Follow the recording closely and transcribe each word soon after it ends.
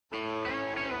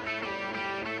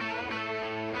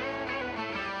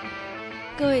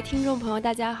各位听众朋友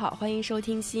大家好，欢迎收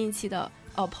听新一期的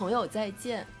朋友再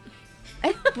见。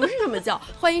哎，不是这么叫，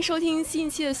欢迎收听新一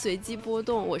期的随机波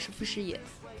动，我是傅诗野，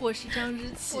我是张之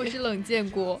琪，我是冷建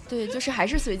国。对，就是还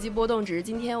是随机波动，只是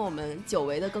今天我们久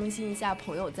违的更新一下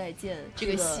朋友再见这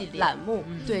个系列栏目。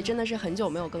对，真的是很久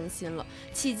没有更新了。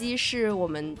契机是我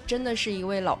们真的是一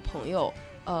位老朋友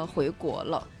回国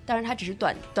了，但是他只是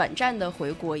短暂的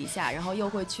回国一下，然后又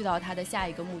会去到他的下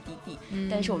一个目的地。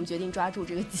但是我们决定抓住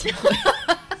这个机会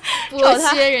剥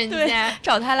削人家，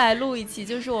找他来录一期，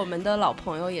就是我们的老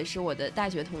朋友，也是我的大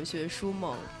学同学舒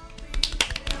萌。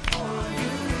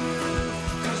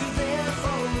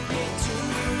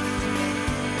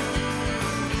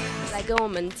来跟我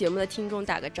们节目的听众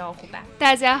打个招呼吧。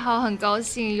大家好，很高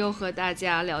兴又和大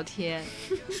家聊天。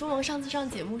舒萌上次上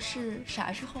节目是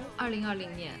啥时候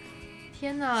？2020年。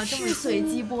天哪，这么是随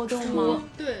机波动吗？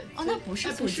对，哦，那不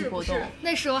是随机波动，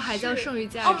那时候还叫剩余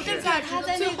价值。哦，对，他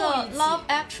在那个 Love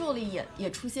Actually 也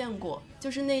出现过，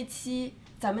就是那期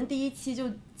咱们第一期就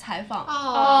采访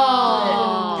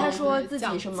哦，对，他说自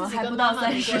己什么还不到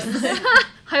30岁，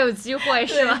还有机会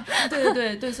是吧？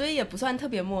对，所以也不算特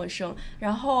别陌生。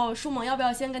然后舒萌，要不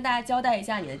要先跟大家交代一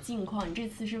下你的近况？你这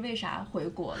次是为啥回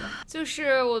国了？就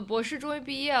是我博士终于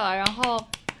毕业了，然后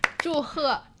祝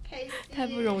贺。太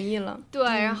不容易了。对，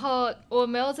然后我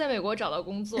没有在美国找到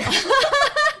工作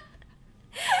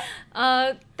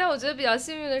但我觉得比较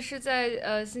幸运的是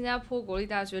在新加坡国立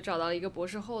大学找到了一个博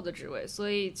士后的职位，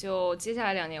所以就接下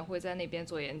来2年会在那边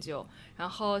做研究。然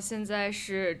后现在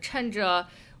是趁着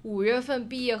5月份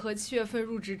毕业和7月份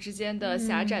入职之间的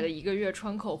狭窄的1个月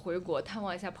窗口回国探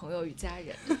望一下朋友与家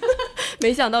人。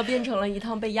没想到变成了一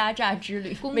趟被压榨之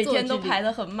旅，每天都排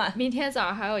得很满。明天早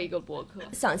上还有一个播客。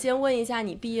想先问一下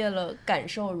你毕业了感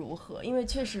受如何？因为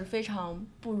确实非常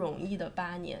不容易的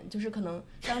8年，就是可能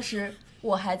当时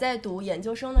我还在读研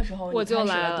究生的时候我就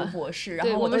来了读博士，然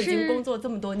后我都已经工作这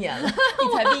么多年了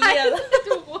你才毕业了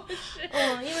读博士。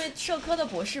因为社科的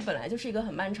博士本来就是一个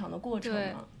很漫长的过程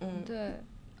嘛。对。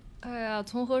哎呀，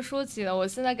从何说起呢？我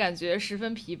现在感觉十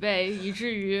分疲惫，以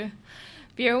至于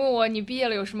别人问我你毕业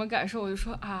了有什么感受，我就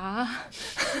说啊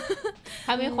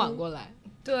还没缓过来。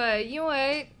对，因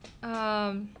为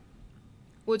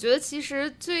我觉得其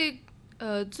实最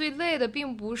累的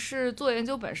并不是做研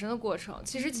究本身的过程，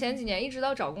其实前几年一直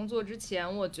到找工作之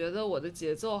前，我觉得我的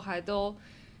节奏还都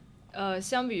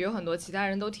相比于很多其他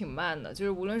人都挺慢的，就是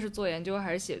无论是做研究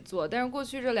还是写作。但是过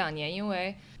去这2年因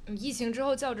为疫情之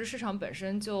后教职市场本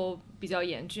身就比较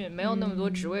严峻，没有那么多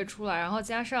职位出来，然后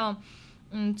加上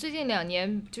最近2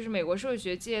年就是美国社会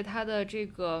学界它的这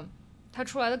个它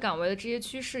出来的岗位的这些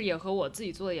趋势也和我自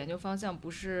己做的研究方向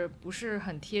不是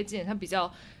很贴近，它比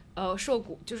较受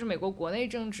就是美国国内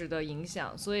政治的影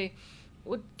响，所以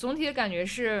我总体的感觉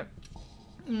是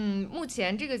目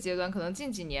前这个阶段可能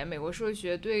近几年美国社会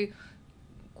学对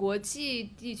国际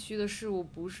地区的事务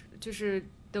不是就是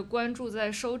的关注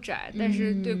在收窄，但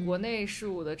是对国内事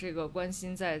务的这个关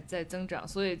心在增长，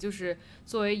所以就是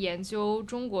作为研究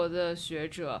中国的学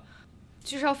者，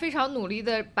就是要非常努力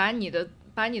的把你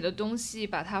的东西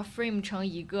把它 frame 成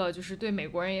一个就是对美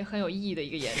国人也很有意义的一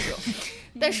个研究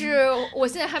但是我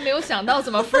现在还没有想到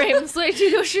怎么 frame 所以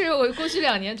这就是我过去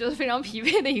2年觉得非常疲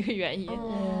惫的一个原因。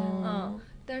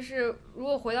但是如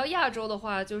果回到亚洲的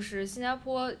话，就是新加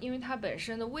坡因为它本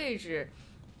身的位置，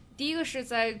第一个是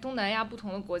在东南亚不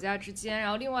同的国家之间，然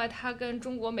后另外它跟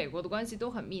中国美国的关系都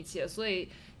很密切，所以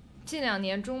近2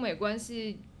年中美关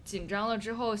系紧张了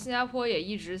之后，新加坡也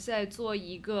一直在做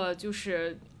一个就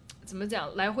是怎么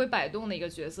讲来回摆动的一个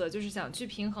角色，就是想去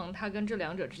平衡它跟这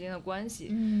2者之间的关系。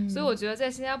所以我觉得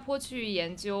在新加坡去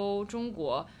研究中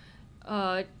国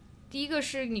第一个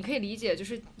是你可以理解就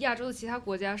是亚洲的其他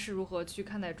国家是如何去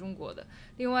看待中国的，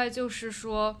另外就是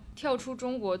说跳出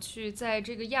中国去在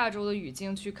这个亚洲的语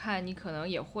境去看，你可能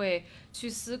也会去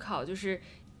思考就是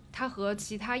它和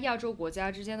其他亚洲国家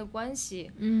之间的关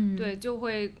系。对，就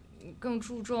会更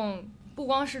注重不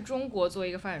光是中国作为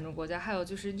一个发展中国家，还有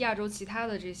就是亚洲其他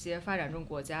的这些发展中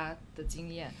国家的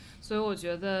经验，所以我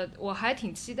觉得我还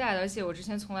挺期待的，而且我之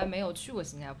前从来没有去过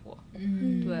新加坡。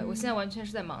对，我现在完全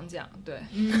是在盲讲。对，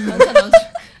很可能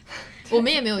我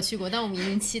们也没有去过，但我们已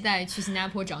经期待去新加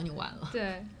坡找你玩了。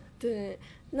对，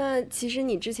那其实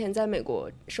你之前在美国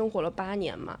生活了8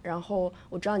年嘛，然后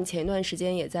我知道你前一段时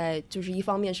间也在，就是一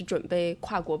方面是准备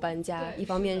跨国搬家，一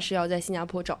方面是要在新加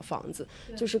坡找房子，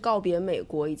就是告别美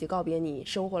国以及告别你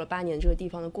生活了8年这个地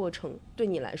方的过程，对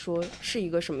你来说是一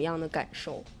个什么样的感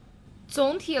受？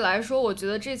总体来说我觉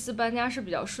得这次搬家是比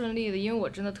较顺利的，因为我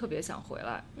真的特别想回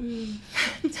来。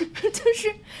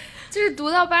就是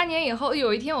读到8年以后，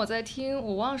有一天我在听，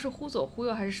我忘了是忽左忽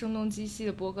右还是声东击西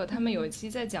的播客，他们有一期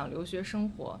在讲留学生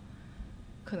活，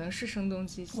可能是声东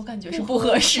击西，我感觉是不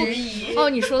合时宜。哦，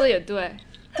你说的也对，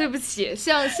对不起，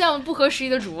向不合时宜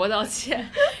的主播道歉。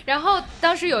然后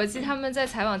当时有一期他们在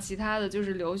采访其他的就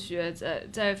是留学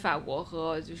在法国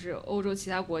和就是欧洲其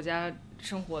他国家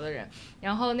生活的人，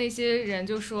然后那些人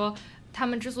就说他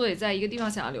们之所以在一个地方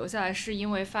想要留下来，是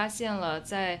因为发现了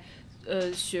在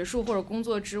学术或者工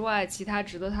作之外其他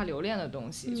值得他留恋的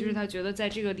东西，就是他觉得在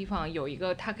这个地方有一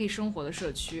个他可以生活的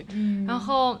社区。然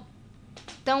后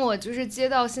当我就是接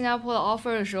到新加坡的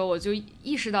offer 的时候，我就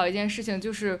意识到一件事情，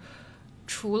就是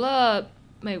除了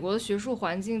美国的学术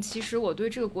环境，其实我对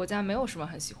这个国家没有什么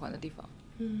很喜欢的地方。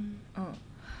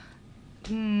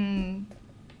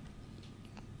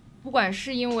不管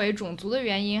是因为种族的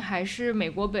原因，还是美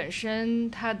国本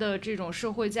身它的这种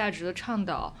社会价值的倡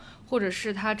导，或者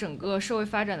是它整个社会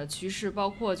发展的趋势，包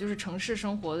括就是城市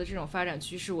生活的这种发展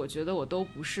趋势，我觉得我都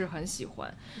不是很喜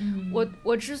欢。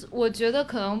我觉得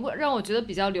可能让我觉得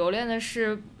比较留恋的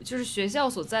是，就是学校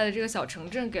所在的这个小城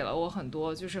镇给了我很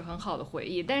多就是很好的回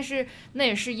忆，但是那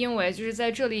也是因为就是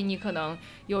在这里你可能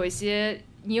有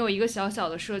你有一个小小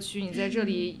的社区，你在这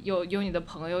里有你的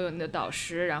朋友，有你的导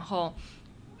师，然后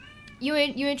因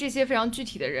为这些非常具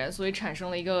体的人，所以产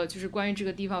生了一个就是关于这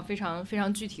个地方非常非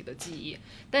常具体的记忆。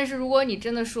但是如果你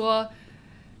真的说，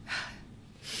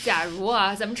假如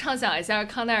啊，咱们畅想一下，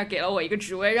康奈尔给了我一个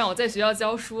职位，让我在学校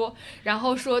教书，然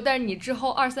后说，但是你之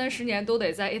后20-30年都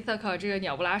得在 Ithaca 这个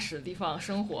鸟不拉屎的地方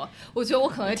生活，我觉得我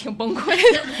可能也挺崩溃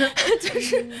的。就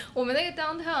是我们那个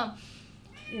downtown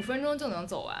 5分钟就能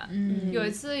走完。有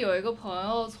一次有一个朋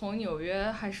友从纽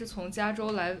约还是从加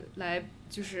州来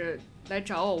就是来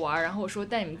找我玩，然后我说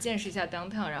带你们见识一下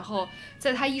downtown， 然后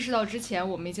在他意识到之前，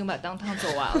我们已经把 downtown 走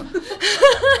完了。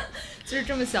就是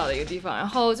这么小的一个地方，然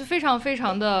后就非常非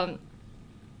常的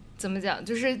怎么讲，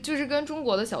就是跟中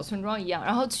国的小村庄一样。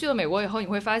然后去了美国以后，你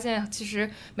会发现其实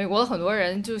美国的很多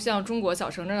人就像中国小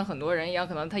城镇的很多人一样，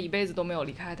可能他一辈子都没有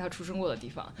离开他出生过的地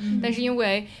方。但是因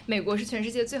为美国是全世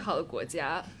界最好的国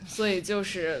家，所以就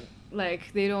是 like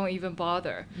they don't even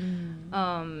bother。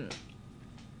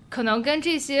可能跟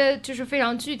这些就是非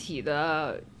常具体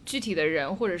的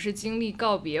人或者是经历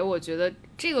告别，我觉得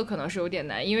这个可能是有点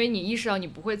难，因为你意识到你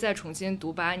不会再重新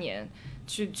读8年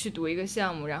去读一个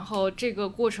项目，然后这个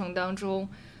过程当中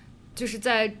就是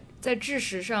在知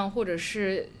识上或者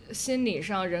是心理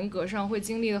上人格上会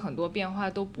经历的很多变化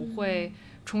都不会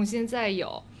重新再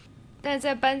有。但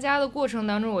在搬家的过程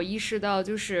当中，我意识到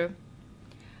就是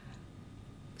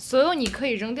所有你可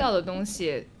以扔掉的东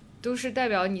西都是代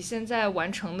表你现在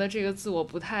完成的这个自我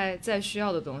不太再需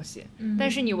要的东西。但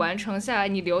是你完成下来，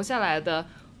你留下来的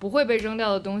不会被扔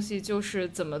掉的东西，就是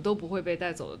怎么都不会被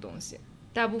带走的东西，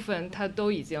大部分它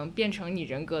都已经变成你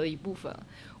人格的一部分了。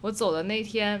我走的那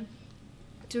天，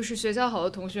就是学校好多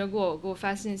同学给我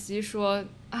发信息说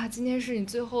啊，今天是你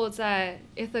最后在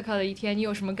Ithaca 的一天，你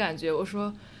有什么感觉？我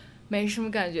说没什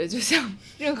么感觉，就像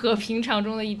任何平常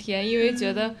中的一天，因为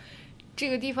觉得这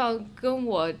个地方跟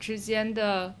我之间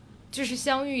的就是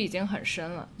相遇已经很深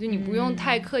了，就你不用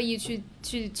太刻意去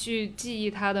记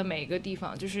忆它的每一个地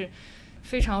方，就是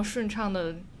非常顺畅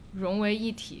的融为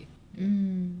一体。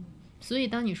所以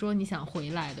当你说你想回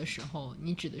来的时候，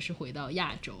你指的是回到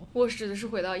亚洲？我指的是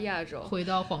回到亚洲，回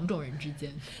到黄种人之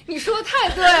间。你说的太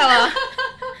对了。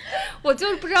我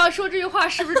就不知道说这句话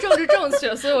是不是政治正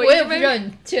确，所以我也不是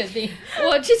很确定。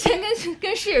我之前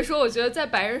跟师姐说，我觉得在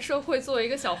白人社会作为一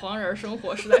个小黄人生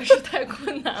活实在是太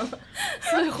困难了，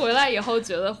所以回来以后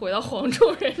觉得回到黄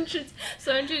种人之间，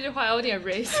虽然这句话有点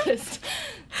racist，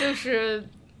 就是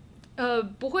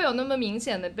不会有那么明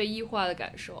显的被异化的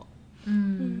感受。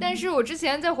但是我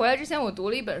在回来之前，我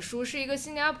读了一本书，是一个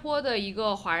新加坡的一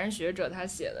个华人学者他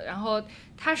写的，然后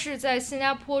他是在新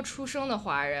加坡出生的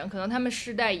华人，可能他们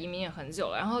世代移民也很久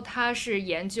了，然后他是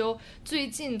研究最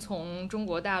近从中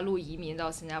国大陆移民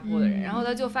到新加坡的人，然后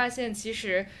他就发现其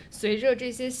实随着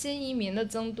这些新移民的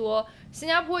增多，新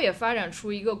加坡也发展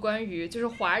出一个关于就是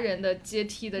华人的阶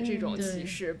梯的这种歧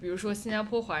视，比如说新加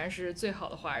坡华人是最好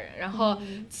的华人，然后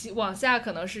往下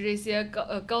可能是这些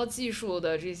高技术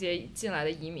的这些进来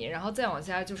的移民，然后再往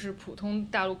下就是普通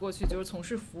大陆过去就是从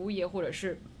事服务业或者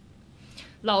是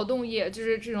劳动业，就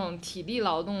是这种体力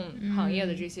劳动行业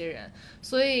的这些人。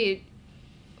所以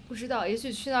不知道，也许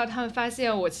去那儿他们发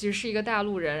现我其实是一个大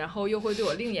陆人，然后又会对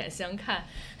我另眼相看。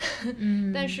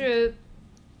但是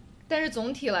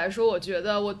总体来说，我觉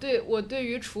得我对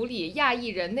于处理亚裔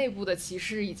人内部的歧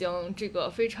视已经这个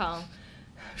非常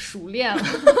熟练了。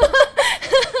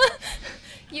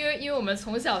因为我们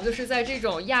从小就是在这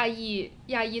种亚裔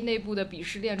内部的鄙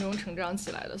视链中成长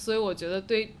起来的，所以我觉得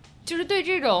就是对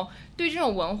这种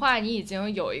文化你已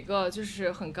经有一个就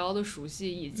是很高的熟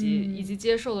悉以及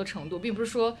接受的程度，并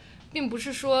不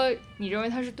是说你认为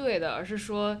它是对的，而是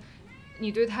说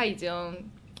你对它已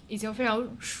经非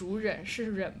常熟稔，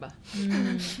是忍吧？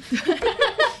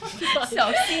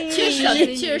小心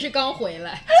翼翼，确实是刚回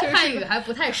来，汉语还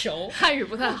不太熟，汉语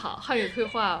不太好，汉语退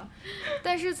化了。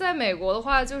但是在美国的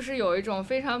话，就是有一种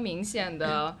非常明显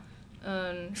的，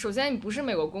首先你不是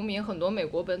美国公民，很多美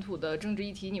国本土的政治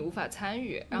议题你无法参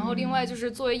与。然后另外就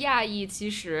是作为亚裔，其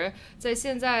实在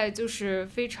现在就是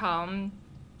非常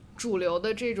主流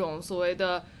的这种所谓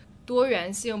的多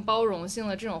元性、包容性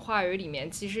的这种话语里面，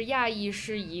其实亚裔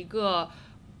是一个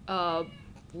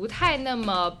不太那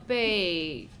么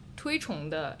被推崇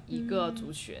的一个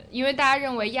族群，因为大家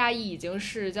认为亚裔已经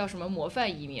是叫什么模范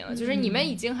移民了，就是你们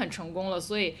已经很成功了，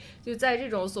所以就在这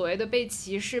种所谓的被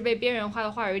歧视、被边缘化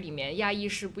的话语里面，亚裔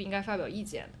是不应该发表意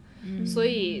见的。所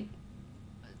以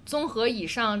综合以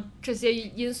上这些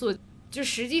因素，就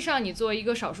实际上你作为一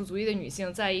个少数族裔的女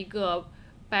性，在一个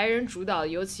白人主导，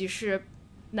尤其是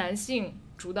男性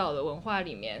主导的文化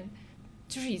里面，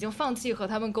就是已经放弃和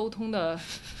他们沟通的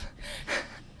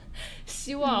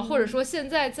希望，或者说现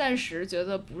在暂时觉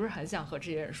得不是很想和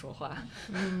这些人说话。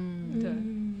对，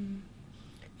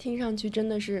听上去真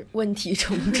的是问题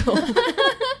重重。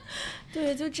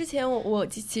对，就之前我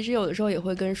其实有的时候也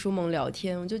会跟舒萌聊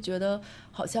天，我就觉得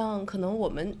好像可能我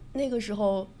们那个时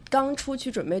候刚出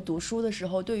去准备读书的时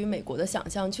候，对于美国的想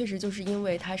象确实就是因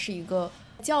为它是一个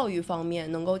教育方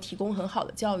面能够提供很好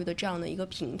的教育的这样的一个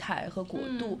平台和国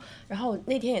度。然后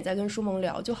那天也在跟舒萌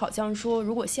聊，就好像说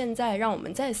如果现在让我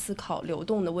们再思考流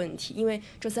动的问题，因为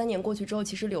这3年过去之后，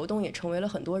其实流动也成为了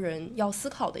很多人要思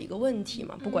考的一个问题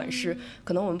嘛。不管是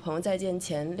可能我们朋友再见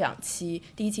前2期，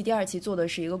第1期第2期做的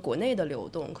是一个国内的流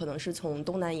动，可能是从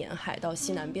东南沿海到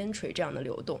西南边陲这样的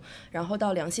流动，然后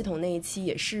到梁系统那一期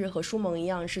也是和舒萌一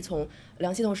样，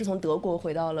梁系统是从德国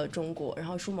回到了中国，然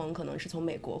后舒萌可能是从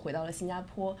美国回到了新加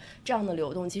坡，这样的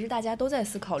流动，其实大家都在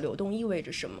思考流动意味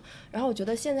着什么。然后我觉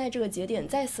得现在这个节点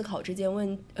再思考这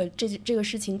个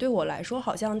事情，对我来说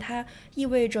好像它意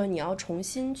味着你要重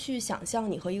新去想象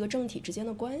你和一个政体之间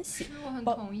的关系，我很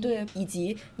同意。对，以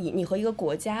及你和一个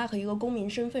国家和一个公民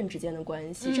身份之间的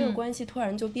关系，这个关系突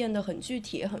然就变得很具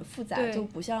体也很复杂，就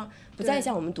不再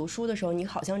像我们读书的时候，你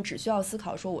好像只需要思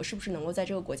考说我是不是能够在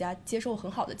这个国家接受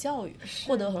很好的教育，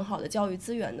获得很好的教育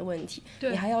资源的问题，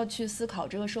你还要去思考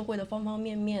这个社会的方方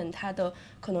面面，它的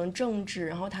可能政治，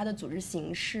然后它的组织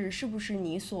形式是不是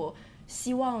你所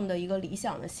希望的一个理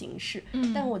想的形式。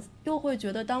但我又会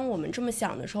觉得当我们这么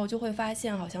想的时候，就会发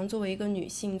现好像作为一个女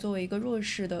性，作为一个弱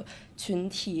势的群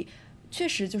体，确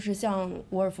实就是像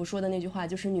沃尔夫说的那句话，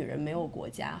就是女人没有国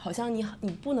家，好像你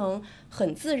不能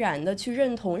很自然的去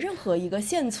认同任何一个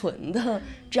现存的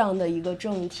这样的一个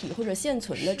政体，或者现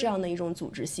存的这样的一种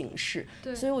组织形式。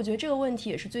所以我觉得这个问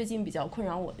题也是最近比较困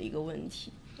扰我的一个问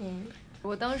题。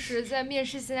我当时在面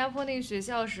试新加坡那个学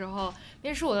校的时候，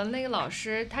面试我的那个老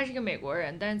师，他是一个美国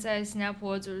人，但是在新加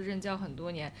坡就是任教很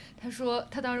多年。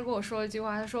他当时跟我说了一句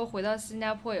话，他说回到新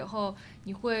加坡以后，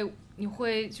你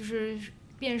会就是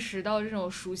辨识到这种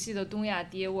熟悉的东亚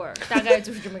爹味儿，大概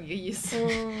就是这么一个意思。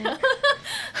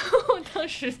我当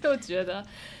时就觉得，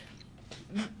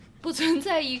不存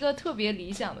在一个特别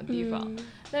理想的地方，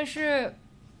但是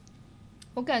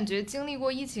我感觉经历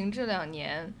过疫情这2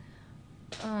年。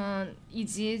以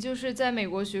及就是在美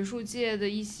国学术界的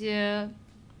一些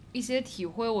体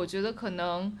会，我觉得可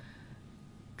能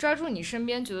抓住你身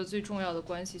边觉得最重要的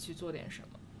关系去做点什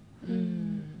么。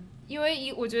因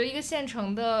为我觉得一个现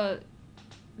成的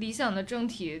理想的政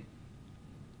体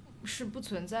是不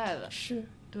存在的，是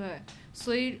对，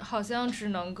所以好像只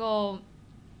能够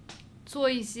做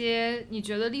一些你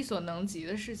觉得力所能及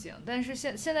的事情。但是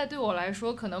现在对我来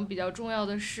说，可能比较重要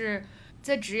的是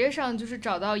在职业上就是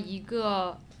找到一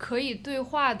个可以对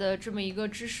话的这么一个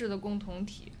知识的共同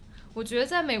体。我觉得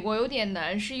在美国有点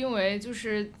难，是因为就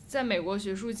是在美国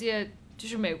学术界，就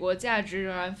是美国价值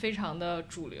仍然非常的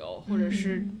主流，或者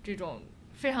是这种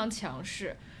非常强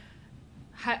势，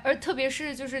而特别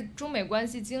是就是中美关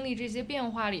系经历这些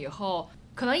变化了以后，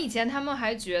可能以前他们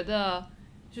还觉得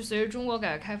就随着中国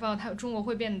改革开放，中国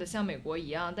会变得像美国一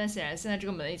样，但显然现在这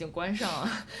个门已经关上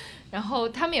了。然后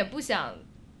他们也不想，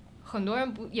很多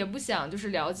人也不想就是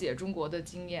了解中国的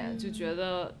经验，就觉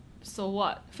得 so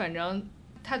what， 反正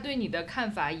他对你的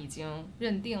看法已经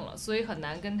认定了，所以很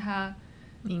难跟他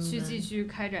去继续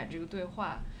开展这个对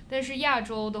话。但是亚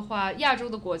洲的话，亚洲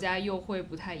的国家又会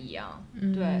不太一样，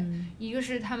对，一个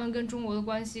是他们跟中国的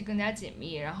关系更加紧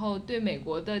密，然后对美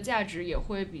国的价值也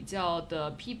会比较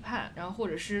的批判，然后或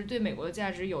者是对美国的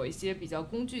价值有一些比较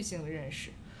工具性的认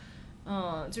识。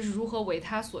就是如何为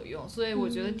他所用，所以我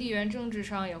觉得地缘政治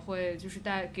上也会就是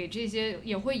给这些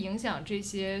也会影响这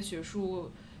些学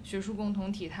术共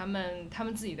同体他们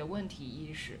自己的问题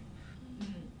意识。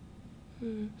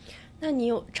那你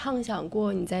有畅想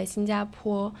过你在新加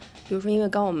坡，比如说因为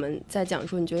刚我们在讲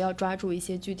说你觉得要抓住一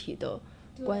些具体的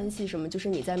关系什么，就是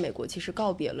你在美国其实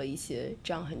告别了一些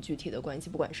这样很具体的关系，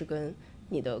不管是跟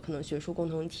你的可能学术共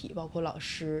同体，包括老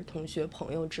师、同学、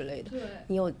朋友之类的，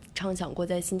你有畅想过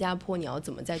在新加坡你要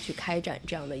怎么再去开展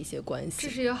这样的一些关系？这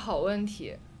是一个好问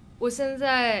题，我现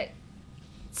在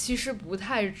其实不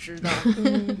太知道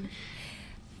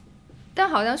但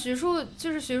好像学术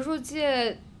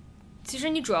界其实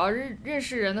你主要认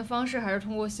识人的方式还是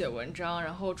通过写文章，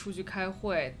然后出去开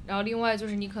会，然后另外就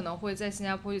是你可能会在新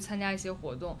加坡去参加一些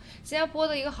活动。新加坡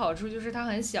的一个好处就是它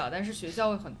很小，但是学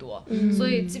校会很多，所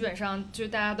以基本上就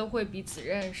大家都会彼此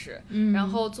认识，然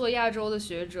后做亚洲的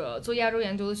学者，做亚洲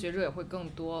研究的学者也会更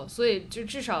多，所以就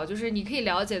至少就是你可以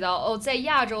了解到在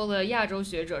亚洲的亚洲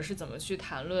学者是怎么去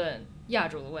谈论亚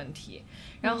洲的问题，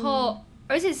然后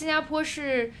而且新加坡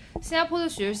的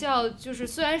学校，就是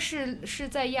虽然是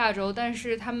在亚洲，但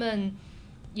是他们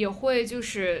也会就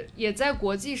是也在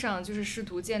国际上就是试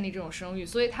图建立这种声誉，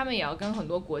所以他们也要跟很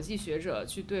多国际学者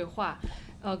去对话，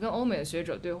跟欧美的学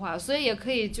者对话，所以也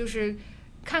可以就是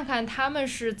看看他们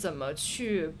是怎么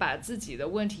去把自己的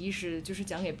问题意识就是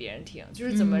讲给别人听，就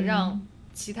是怎么让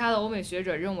其他的欧美学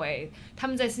者认为他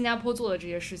们在新加坡做的这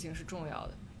些事情是重要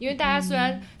的，因为大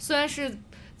家虽然是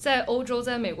在欧洲、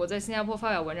在美国、在新加坡发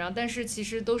表文章，但是其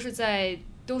实都是在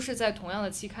同样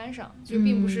的期刊上，就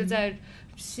并不是在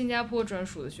新加坡专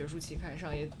属的学术期刊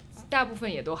上，也大部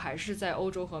分也都还是在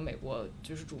欧洲和美国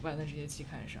就是主办的这些期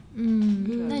刊上。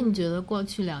那你觉得过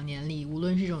去2年里，无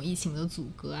论是这种疫情的阻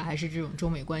隔还是这种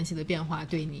中美关系的变化，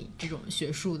对你这种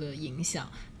学术的影响，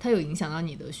它有影响到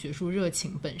你的学术热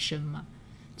情本身吗？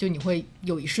就你会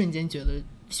有一瞬间觉得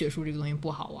学术这个东西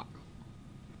不好玩？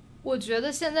我觉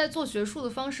得现在做学术的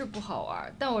方式不好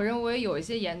玩，但我认为有一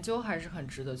些研究还是很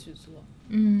值得去做。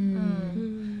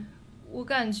我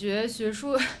感觉学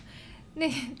术那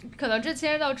可能这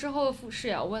牵涉到之后复试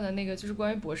也要问的那个，就是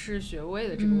关于博士学位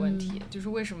的这个问题，就是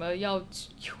为什么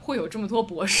会有这么多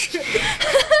博士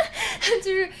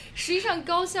就是实际上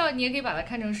高校你也可以把它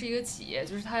看成是一个企业，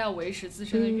就是它要维持自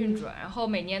身的运转，然后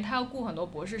每年它要雇很多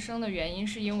博士生的原因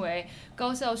是因为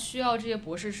高校需要这些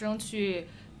博士生去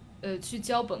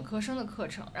教本科生的课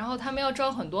程，然后他们要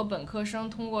招很多本科生，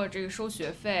通过这个收学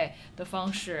费的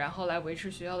方式，然后来维持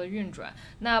学校的运转。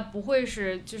那不会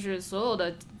是就是所有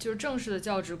的就是正式的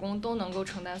教职工都能够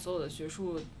承担所有的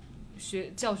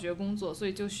教学工作，所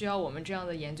以就需要我们这样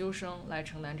的研究生来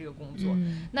承担这个工作。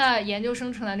那研究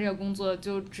生承担这个工作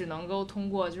就只能够通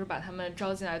过就是把他们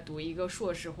招进来读一个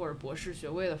硕士或者博士学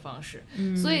位的方式，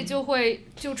所以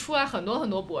就出来很多很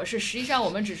多博士。实际上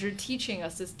我们只是 teaching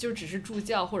assist， 就只是助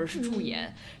教或者是助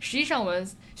研，实际上我们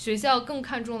学校更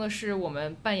看重的是我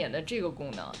们扮演的这个功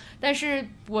能。但是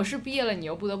博士毕业了你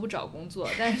又不得不找工作，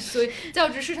但是所以教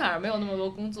职市场上没有那么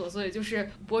多工作，所以就是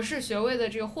博士学位的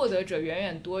这个获得者远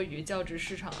远多于教职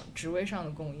市场职位上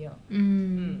的供应。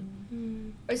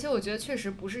而且我觉得确实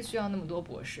不是需要那么多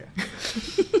博士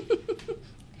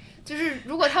就是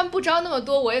如果他们不招那么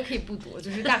多，我也可以不读，就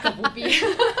是大可不必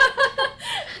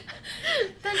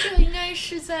但这个应该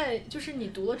是在就是你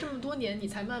读了这么多年你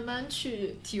才慢慢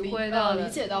去体会到理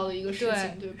解到的一个事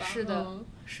情， 对吧？是的，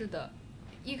是的，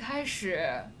一开始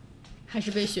还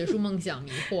是被学术梦想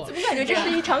迷惑了。怎么感觉这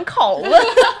是一场拷问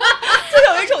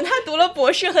就有一种他读了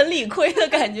博士很理亏的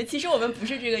感觉，其实我们不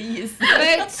是这个意思。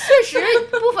对，确实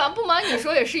不瞒你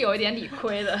说也是有一点理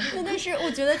亏的但是我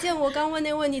觉得建国刚问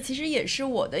那问题其实也是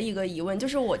我的一个疑问，就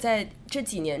是我在这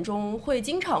几年中会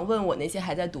经常问我那些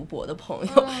还在读博的朋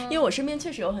友，因为我身边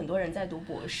确实有很多人在读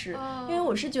博士，因为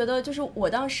我是觉得就是我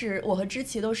当时我和知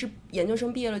琪都是研究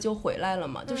生毕业了就回来了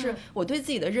嘛，就是我对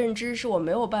自己的认知是我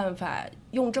没有办法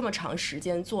用这么长时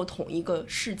间做同一个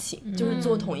事情，就是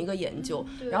做同一个研究，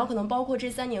然后可能包括这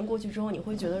3年过去之后，你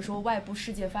会觉得说外部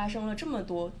世界发生了这么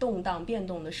多动荡变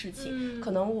动的事情，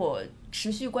可能我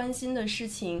持续关心的事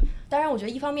情，当然我觉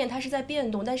得一方面它是在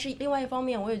变动，但是另外一方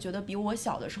面我也觉得比我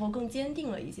小的时候更坚定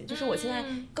了一些，就是我现在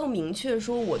更明确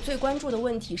说我最关注的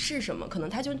问题是什么，可能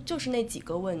它就是那几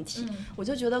个问题，我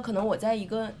就觉得可能我在一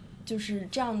个就是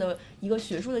这样的一个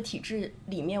学术的体制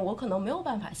里面，我可能没有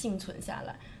办法幸存下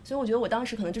来，所以我觉得我当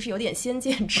时可能就是有点先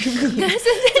见之明。先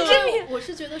见之明，我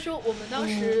是觉得说我们当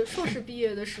时硕士毕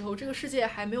业的时候，这个世界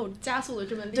还没有加速的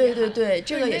这么厉害。对对对，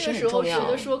这个也是很重要。那个时候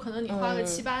觉得说可能你花个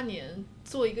7-8年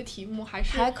做一个题目还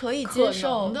是还可以接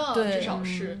受的，对至少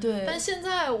是、对。但现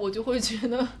在我就会觉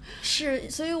得是，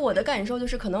所以我的感受就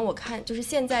是，可能我看就是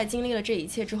现在经历了这一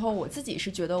切之后，我自己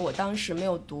是觉得我当时没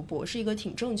有读博是一个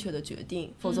挺正确的决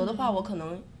定，否则的话我可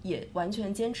能也完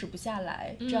全坚持不下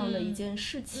来这样的一件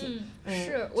事情。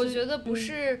是，我觉得不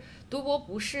是、读博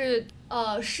不是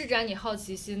施展你好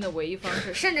奇心的唯一方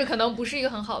式，甚至可能不是一个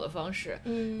很好的方式。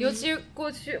尤其是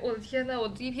过去，我的天呐，我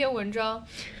第一篇文章，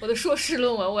我的硕士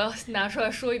论文，我要拿出来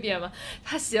说一遍吗？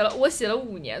我写了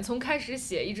5年，从开始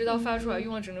写一直到发出来，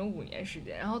用了整整5年时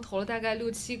间，然后投了大概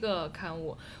6、7个刊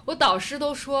物。我导师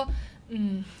都说，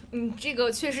这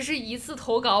个确实是一次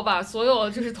投稿把所有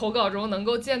就是投稿中能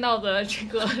够见到的这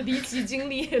个离奇经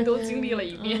历都经历了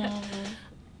一遍。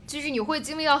就是你会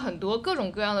经历到很多各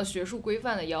种各样的学术规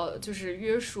范的就是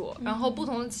约束，然后不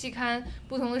同的期刊、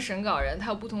不同的审稿人，他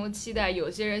有不同的期待。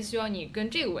有些人希望你跟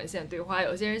这个文献对话，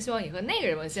有些人希望你和那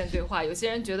个文献对话，有些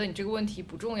人觉得你这个问题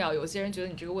不重要，有些人觉得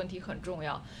你这个问题很重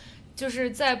要。就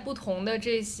是在不同的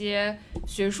这些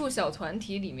学术小团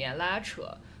体里面拉扯。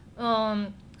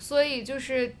所以就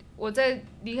是我在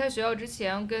离开学校之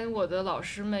前跟我的老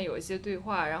师们有一些对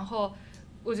话，然后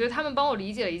我觉得他们帮我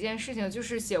理解了一件事情，就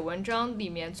是写文章里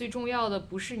面最重要的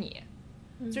不是你，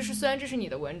就是虽然这是你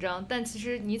的文章，但其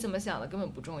实你怎么想的根本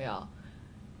不重要，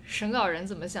审稿人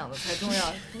怎么想的才重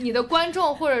要，你的观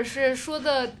众，或者是说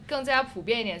的更加普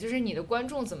遍一点，就是你的观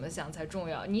众怎么想才重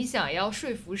要，你想要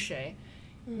说服谁，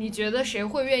你觉得谁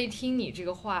会愿意听你这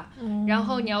个话，然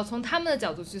后你要从他们的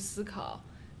角度去思考，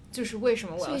就是为什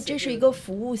么我要写这个。所以这是一个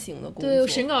服务型的工作。对，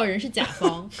审稿人是甲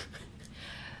方。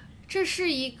这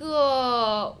是一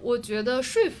个我觉得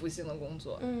说服性的工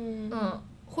作，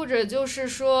或者就是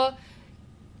说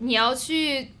你要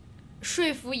去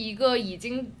说服一个已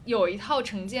经有一套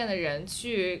成见的人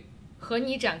去和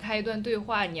你展开一段对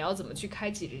话，你要怎么去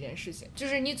开启这件事情，就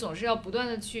是你总是要不断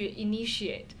的去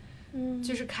initiate，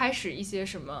就是开始一些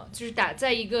什么，就是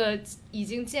在一个已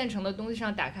经建成的东西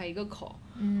上打开一个口。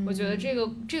我觉得这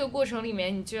个过程里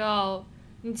面，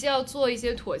你既要做一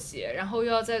些妥协，然后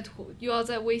又要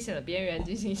在危险的边缘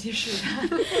进行一些试探，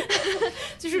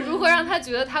就是如何让他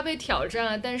觉得他被挑战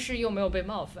了，但是又没有被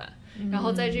冒犯，然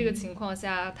后在这个情况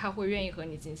下，他会愿意和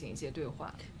你进行一些对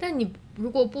话。但你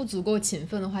如果不足够勤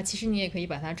奋的话，其实你也可以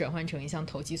把它转换成一项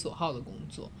投其所好的工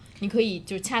作，你可以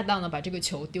就恰当的把这个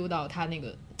球丢到他那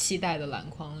个期待的篮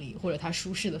筐里，或者他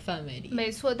舒适的范围里。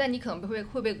没错，但你可能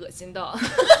会被恶心到。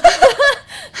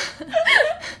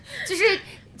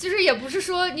就是也不是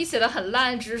说你写的很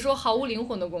烂，只是说毫无灵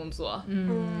魂的工作。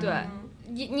对，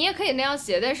你也可以那样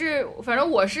写，但是反正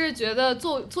我是觉得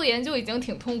做研究已经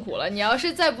挺痛苦了，你要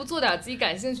是再不做点自己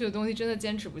感兴趣的东西，真的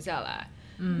坚持不下来。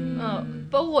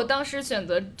包括我当时选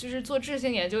择就是做质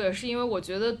性研究，也是因为我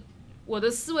觉得我的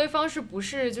思维方式不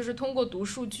是就是通过读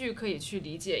数据可以去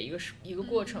理解一个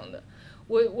过程的。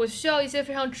我需要一些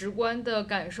非常直观的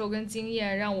感受跟经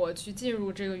验，让我去进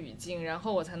入这个语境，然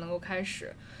后我才能够开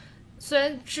始。虽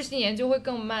然质性研究会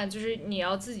更慢，就是你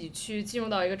要自己去进入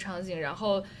到一个场景，然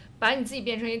后把你自己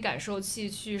变成一个感受器，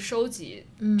去收集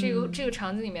这个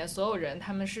场景里面所有人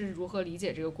他们是如何理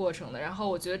解这个过程的。然后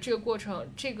我觉得这个过程，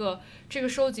这个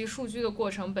收集数据的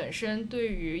过程本身，对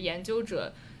于研究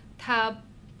者，他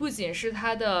不仅是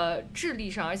他的智力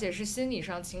上，而且是心理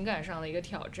上、情感上的一个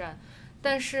挑战。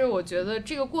但是我觉得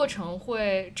这个过程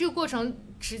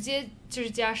直接就是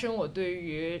加深我对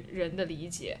于人的理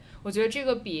解。我觉得这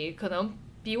个可能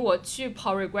比我去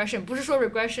跑 regression， 不是说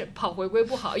regression 跑回归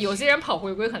不好，有些人跑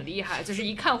回归很厉害，就是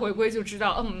一看回归就知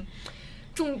道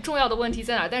重要的问题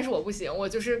在哪，但是我不行，我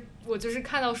就是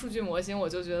看到数据模型我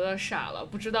就觉得傻了，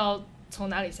不知道从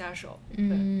哪里下手。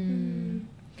对。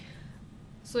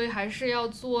所以还是要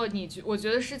做我觉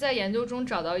得是在研究中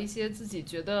找到一些自己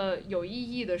觉得有意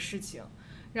义的事情。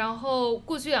然后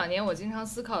过去2年我经常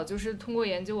思考，就是通过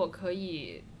研究我可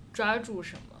以抓住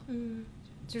什么，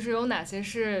就是有哪些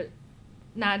是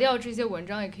拿掉这些文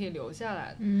章也可以留下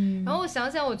来的。然后我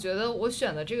想想，我觉得我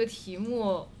选的这个题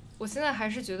目我现在还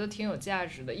是觉得挺有价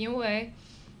值的，因为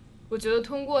我觉得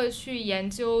通过去研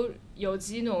究有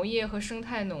机农业和生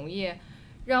态农业，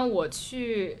让我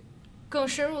去更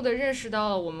深入地认识到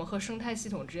了我们和生态系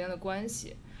统之间的关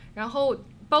系。然后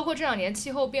包括这2年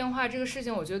气候变化这个事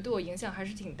情，我觉得对我影响还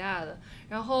是挺大的。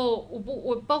然后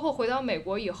我包括回到美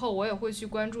国以后，我也会去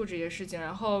关注这些事情。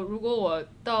然后如果我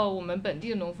到我们本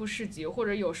地的农夫市集，或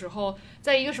者有时候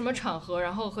在一个什么场合，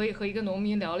然后和一个农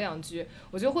民聊2句，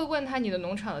我就会问他你的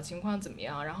农场的情况怎么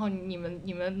样，然后你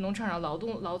们农场上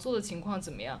劳作的情况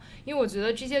怎么样。因为我觉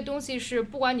得这些东西是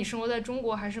不管你生活在中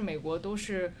国还是美国，都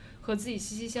是和自己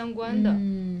息息相关的。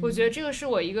我觉得这个是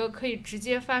我一个可以直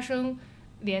接发生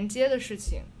连接的事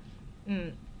情。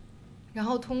然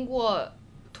后通过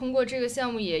这个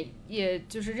项目也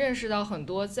就是认识到很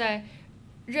多在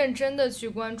认真的去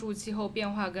关注气候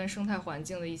变化跟生态环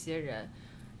境的一些人。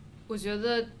我觉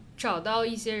得找到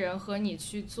一些人和你一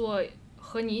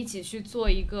起去做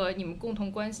一个你们共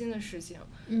同关心的事情，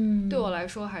对我来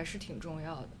说还是挺重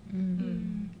要的。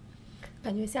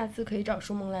感觉下次可以找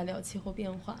舒萌来聊气候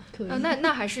变化。可以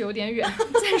那还是有点远，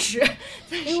暂时。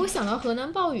因为我想到河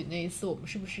南暴雨那一次，我们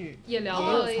是不是也聊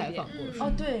到了有采访过？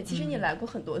哦，对，其实你来过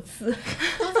很多次，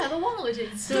刚才都忘了这一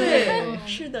次。对，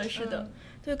是的，是的。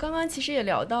对，刚刚其实也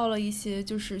聊到了一些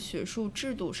就是学术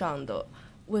制度上的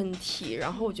问题，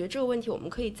然后我觉得这个问题我们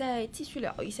可以再继续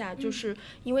聊一下，就是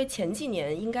因为前几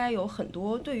年应该有很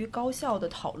多对于高校的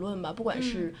讨论吧，不管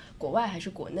是国外还是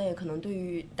国内，可能对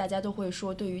于大家都会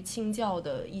说对于清教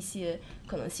的一些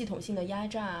可能系统性的压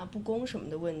榨啊、不公什么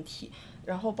的问题。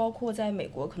然后包括在美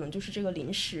国可能就是这个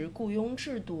临时雇佣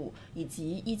制度，以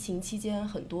及疫情期间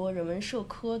很多人文社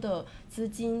科的资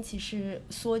金其实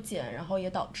缩减，然后也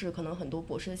导致可能很多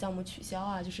博士的项目取消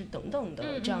啊，就是等等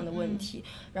的这样的问题。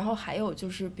然后还有就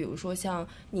是比如说像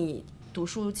你读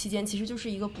书期间其实就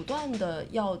是一个不断的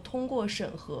要通过审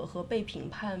核和被评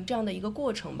判这样的一个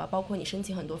过程吧，包括你申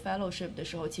请很多 fellowship 的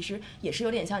时候，其实也是有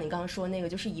点像你刚刚说那个，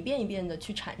就是一遍一遍的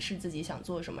去阐释自己想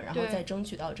做什么，然后再争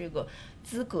取到这个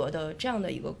资格的这样的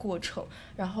一个过程。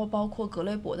然后包括格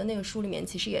雷伯的那个书里面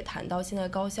其实也谈到，现在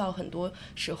高校很多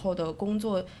时候的工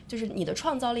作就是你的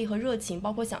创造力和热情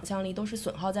包括想象力都是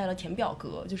损耗在了填表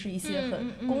格，就是一些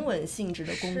很公文性质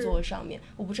的工作上面。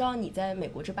我不知道你在美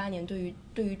国这8年对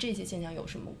于这些现象有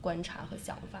什么观察和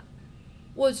想法？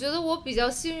我觉得我比较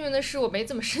幸运的是我没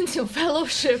怎么申请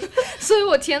fellowship 所以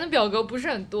我填的表格不是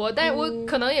很多，但是我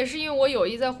可能也是因为我有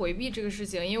意在回避这个事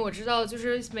情，因为我知道就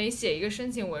是每写一个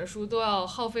申请文书都要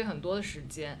耗费很多的时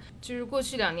间。就是过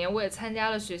去2年我也参加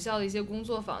了学校的一些工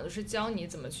作坊，就是教你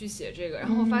怎么去写这个，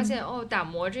然后发现打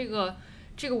磨这个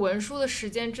文书的时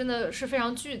间真的是非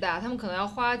常巨大，他们可能要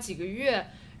花几个月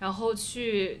然后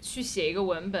去写一个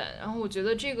文本。然后我觉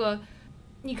得这个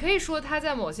你可以说它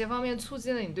在某些方面促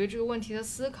进了你对这个问题的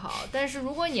思考，但是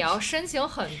如果你要申请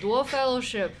很多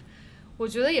fellowship 我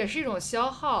觉得也是一种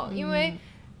消耗，因为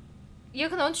也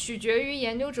可能取决于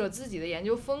研究者自己的研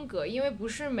究风格，因为不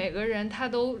是每个人他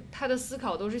的思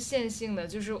考都是线性的，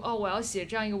就是我要写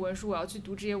这样一个文书，我要去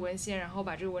读这些文献，然后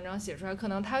把这个文章写出来，可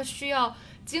能他需要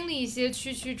经历一些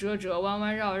曲曲折折、弯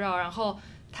弯绕绕，然后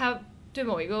他对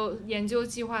某一个研究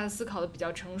计划的思考的比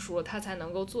较成熟了，他才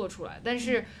能够做出来。但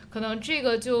是可能这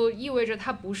个就意味着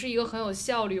他不是一个很有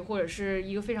效率或者是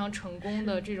一个非常成功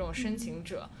的这种申请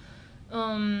者。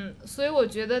所以我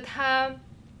觉得他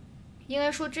应该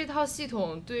说这套系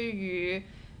统对于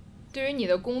你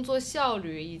的工作效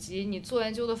率以及你做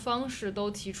研究的方式都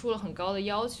提出了很高的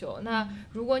要求。那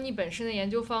如果你本身的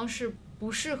研究方式不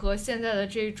适合现在的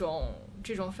这种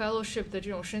fellowship 的这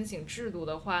种申请制度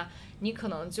的话，你可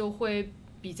能就会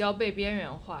比较被边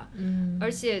缘化。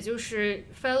而且就是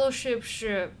fellowship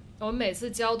是我们每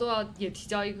次交都要也提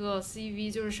交一个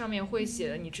CV， 就是上面会写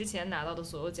的你之前拿到的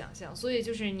所有奖项，所以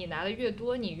就是你拿的越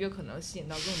多你越可能吸引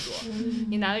到更多，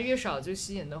你拿的越少就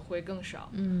吸引的会更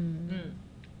少。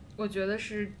我觉得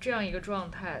是这样一个状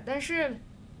态。但是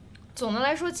总的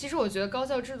来说其实我觉得高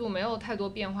校制度没有太多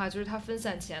变化，就是它分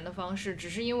散钱的方式，只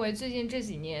是因为最近这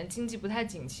几年经济不太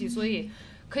景气，所以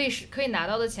可以拿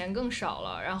到的钱更少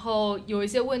了，然后有一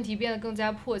些问题变得更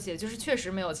加迫切，就是确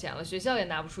实没有钱了，学校也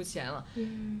拿不出钱了，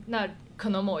那可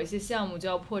能某一些项目就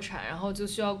要破产，然后就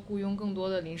需要雇佣更多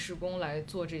的临时工来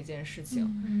做这件事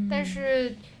情。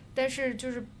但是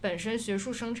就是本身学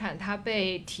术生产它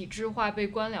被体制化被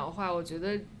官僚化，我觉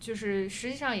得就是实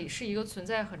际上也是一个存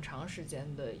在很长时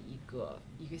间的一个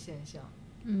现象。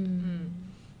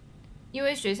因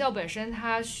为学校本身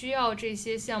它需要这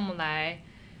些项目来，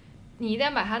你一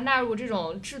旦把它纳入这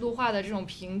种制度化的这种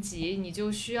评级，你就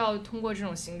需要通过这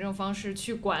种行政方式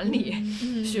去管理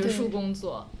学术工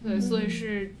作。对，所以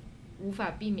是无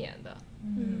法避免的。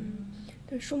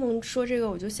对，舒萌说这个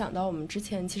我就想到我们之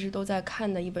前其实都在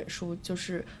看的一本书，就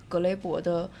是格雷伯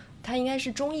的，它应该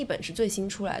是中译本是最新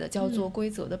出来的，叫做《规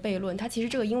则的悖论》。它其实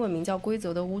这个英文名叫《规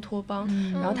则的乌托邦》。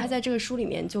然后它在这个书里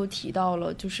面就提到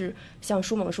了，就是像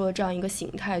舒萌说的这样一个形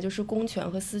态，就是公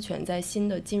权和私权在新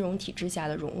的金融体制下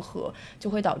的融合，就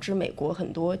会导致美国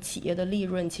很多企业的利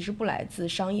润其实不来自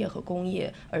商业和工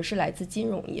业，而是来自金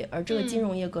融业。而这个金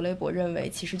融业，格雷伯认为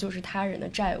其实就是他人的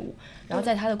债务。然后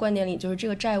在他的观点里，就是这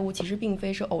个债务其实并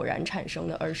非是偶然产生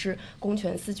的，而是公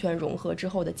权私权融合之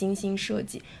后的精心设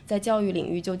计。在教育领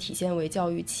域就体现为教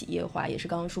育企业化，也是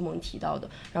刚刚舒萌提到的。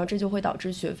然后这就会导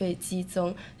致学费激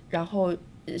增，然后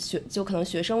就可能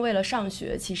学生为了上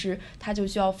学，其实他就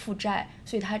需要负债，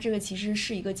所以他这个其实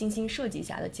是一个精心设计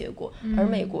下的结果。而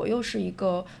美国又是一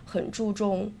个很注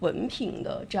重文凭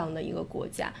的这样的一个国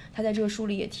家，他在这个书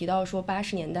里也提到说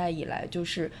，80年代以来就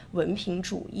是文凭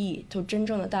主义就真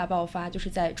正的大爆发，就是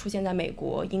出现在美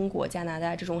国、英国、加拿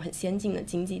大这种很先进的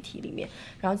经济体里面。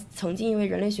然后曾经因为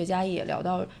人类学家也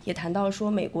谈到说，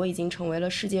美国已经成为了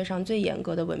世界上最严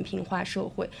格的文凭化社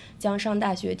会，将上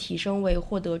大学提升为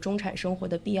获得中产生活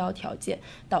的必要条件，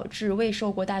导致未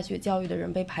受过大学教育的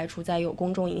人被排除在有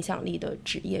公众影响力的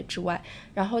职业之外。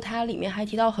然后它里面还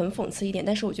提到很讽刺一点，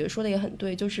但是我觉得说的也很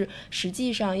对，就是实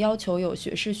际上要求有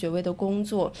学士学位的工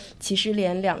作，其实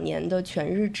连2年的全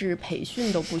日制培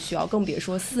训都不需要，更别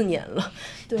说4年了。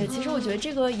对，其实我觉得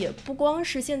这个也不光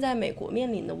是现在美国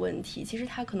面临的问题，其实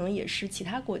它可能也是其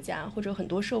他国家或者很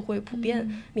多社会普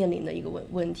遍面临的一个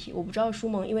问题。我不知道舒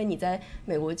萌，因为你在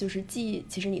美国就是其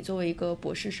实你作为一个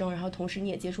博士生，然后同时你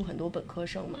也接触很多本科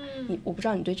生嘛，我不知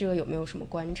道你对这个有没有什么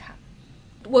观察？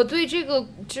我对这个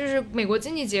就是美国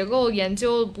经济结构研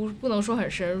究不能说很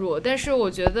深入，但是我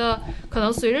觉得可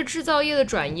能随着制造业的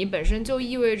转移，本身就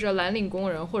意味着蓝领工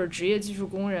人或者职业技术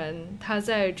工人他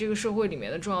在这个社会里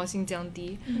面的重要性降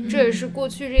低。这也是过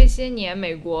去这些年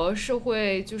美国社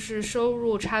会就是收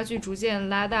入差距逐渐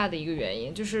拉大的一个原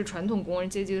因，就是传统工人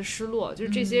阶级的失落。就是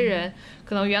这些人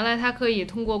可能原来他可以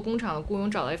通过工厂的雇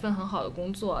佣找到一份很好的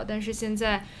工作，但是现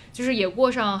在就是也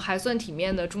过上还算体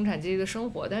面的中产阶级的生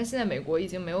活，但是现在美国已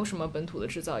经没有什么本土的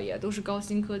制造业，都是高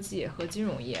新科技和金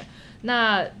融业。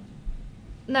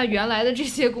那原来的这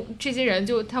些人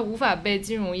就他无法被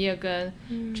金融业跟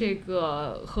这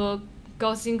个和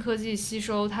高新科技吸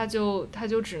收，他就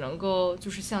只能够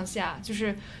就是向下，就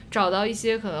是找到一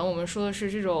些可能我们说的是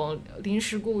这种临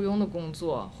时雇佣的工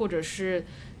作，或者是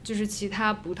就是其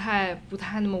他不太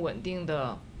那么稳定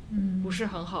的，不是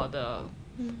很好的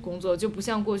工作，就不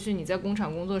像过去你在工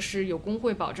厂工作是有工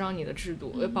会保障你的制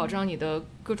度，保障你的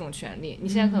各种权利。你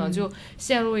现在可能就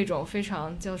陷入一种非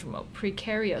常叫什么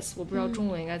precarious， 我不知道中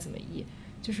文应该怎么译，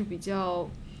就是比较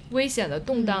危险的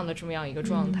动荡的这么样一个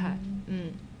状态。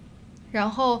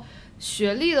然后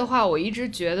学历的话，我一直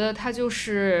觉得它就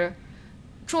是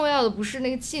重要的不是那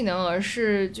个技能，而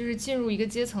是就是进入一个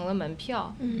阶层的门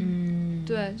票。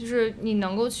对，就是你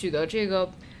能够取得这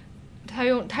个。他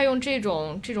用这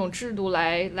种制度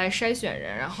来筛选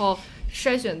人，然后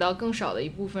筛选到更少的一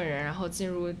部分人，然后进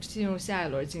入下一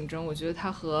轮竞争。我觉得它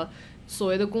和所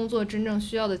谓的工作真正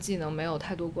需要的技能没有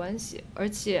太多关系，而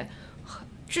且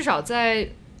至少在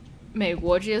美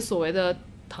国这些所谓的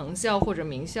藤校或者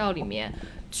名校里面，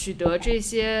取得去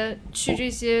这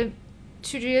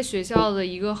些学校的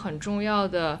一个很重要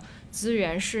的资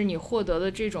源是你获得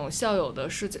的这种校友的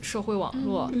社会网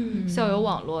络，校友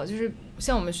网络，就是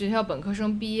像我们学校本科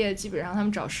生毕业，基本上他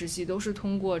们找实习都是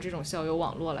通过这种校友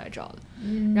网络来找的。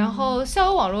然后校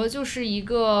友网络就是一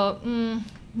个，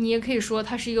你也可以说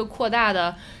它是一个扩大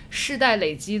的世代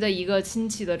累积的一个亲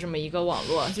戚的这么一个网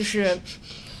络，就是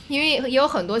因为也有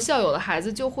很多校友的孩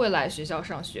子就会来学校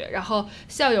上学，然后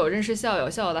校友认识校友，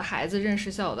校友的孩子认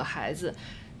识校友的孩子，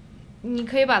你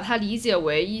可以把它理解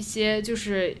为一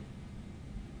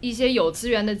些有资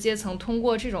源的阶层通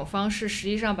过这种方式实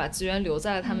际上把资源留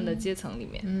在了他们的阶层里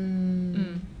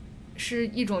面。是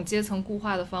一种阶层固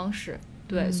化的方式。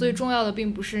对，所以重要的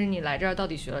并不是你来这儿到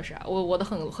底学了啥，我的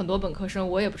很多本科生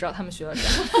我也不知道他们学了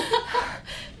啥。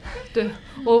对，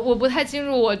我不太清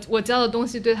楚我教的东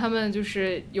西对他们就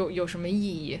是有什么意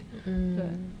义。对。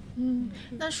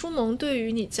那舒萌对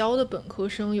于你教的本科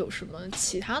生有什么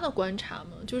其他的观察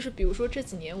吗？就是比如说这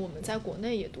几年我们在国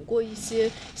内也读过一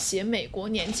些写美国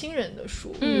年轻人的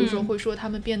书，比如说会说他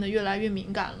们变得越来越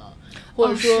敏感了，或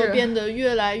者说变得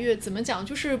越来越怎么讲，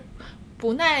就是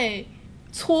不耐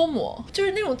搓磨，就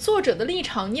是那种作者的立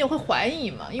场你也会怀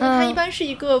疑嘛，因为他一般是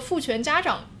一个父权家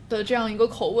长的这样一个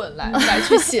口吻来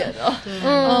去写的。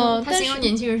他形容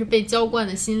年轻人是被浇灌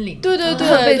的心灵。对，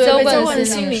被浇灌的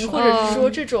心灵，或者是说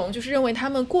这种就是认为他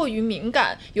们过于敏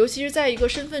感，尤其是在一个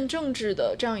身份政治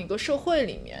的这样一个社会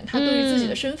里面，他对于自己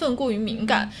的身份过于敏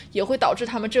感，也会导致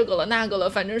他们这个了那个了，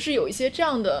反正是有一些这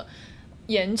样的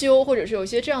研究，或者是有一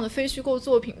些这样的非虚构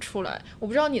作品出来。我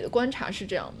不知道你的观察是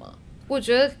这样吗？我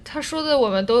觉得他说的我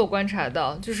们都有观察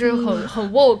到，就是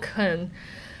很 woke，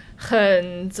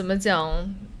 很怎么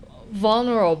讲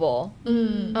vulnerable，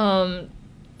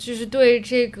 就是对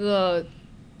这个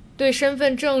对身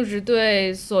份政治，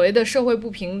对所谓的社会不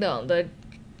平等的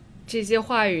这些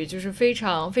话语就是非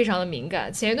常非常的敏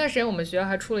感。前一段时间我们学校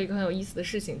还出了一个很有意思的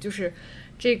事情，就是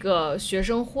这个学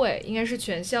生会，应该是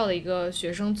全校的一个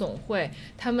学生总会，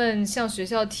他们向学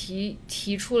校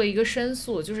提出了一个申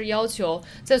诉，就是要求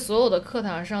在所有的课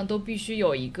堂上都必须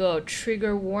有一个 trigger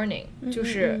warning，就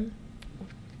是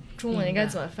中文应该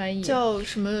怎么翻译？叫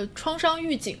什么创伤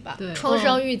预警吧？对，创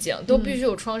伤预警都必须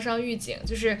有创伤预警，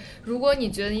就是如果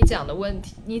你觉得你讲的问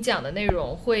题、你讲的内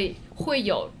容会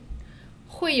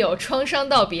有创伤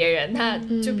到别人，那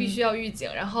就必须要预警。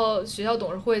然后学校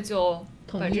董事会就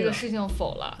把这个事情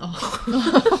否了。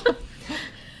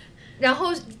然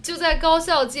后就在高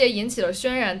校界引起了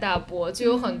轩然大波，就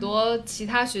有很多其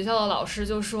他学校的老师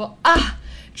就说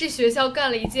这学校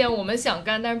干了一件我们想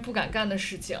干但是不敢干的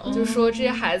事情，就说这些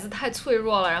孩子太脆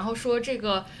弱了，然后说这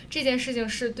件事情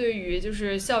是对于就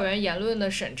是校园言论的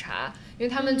审查，因为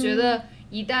他们觉得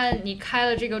一旦你开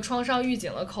了这个创伤预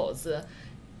警的口子，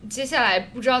接下来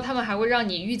不知道他们还会让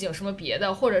你预警什么别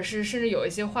的，或者是甚至有一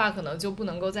些话可能就不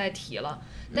能够再提了。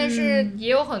但是也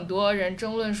有很多人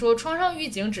争论说，创伤预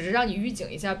警只是让你预警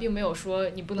一下，并没有说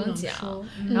你不能讲。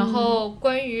然后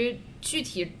关于具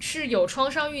体是有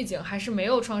创伤预警还是没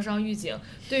有创伤预警，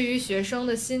对于学生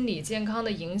的心理健康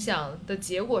的影响的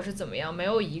结果是怎么样，没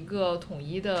有一个统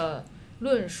一的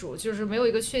论述，就是没有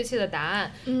一个确切的答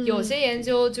案。有些研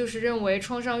究就是认为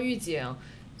创伤预警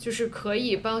就是可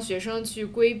以帮学生去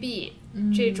规避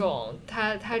这种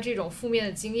他这种负面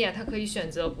的经验，他可以选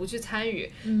择不去参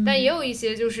与。但也有一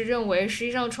些就是认为实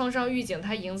际上创伤预警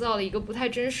它营造了一个不太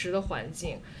真实的环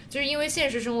境，就是因为现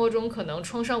实生活中可能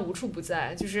创伤无处不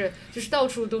在，就是到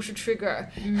处都是 trigger，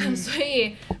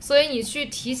所以你去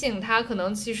提醒他，可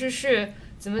能其实是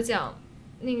怎么讲，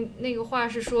那个话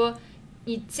是说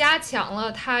你加强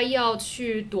了他要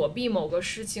去躲避某个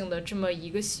事情的这么一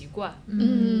个习惯。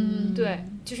对，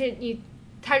就是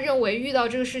他认为遇到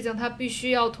这个事情他必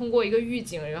须要通过一个预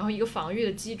警，然后一个防御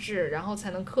的机制，然后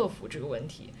才能克服这个问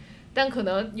题。但可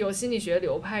能有心理学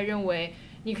流派认为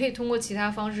你可以通过其他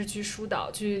方式去疏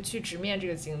导，去直面这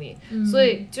个经历。所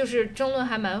以就是争论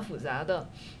还蛮复杂的。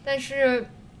但是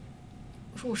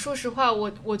我说实话，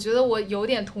我觉得我有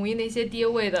点同意那些爹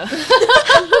味的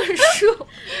论述，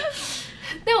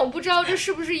但我不知道这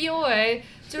是不是因为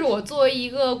就是我作为一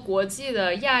个国际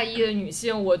的亚裔的女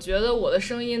性，我觉得我的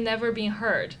声音 never been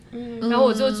heard，然后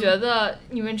我就觉得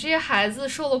你们这些孩子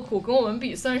受的苦跟我们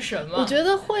比算什么？我觉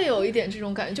得会有一点这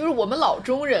种感觉，就是我们老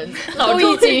中人都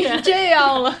已经这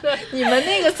样了，你们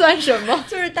那个算什么？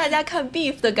就是大家看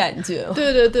beef 的感觉。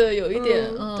对对对，有一点，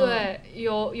对，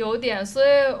有点，所以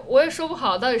我也说不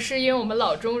好到底是因为我们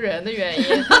老中人的原因，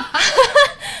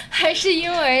还是因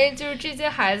为就是这些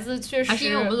孩子确实，还是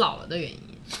因为我们老了的原因。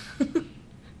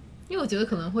因为我觉得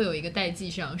可能会有一个代际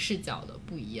上视角的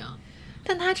不一样。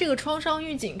但它这个创伤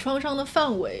预警创伤的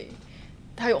范围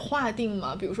它有划定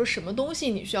吗？比如说什么东西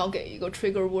你需要给一个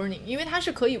trigger warning， 因为它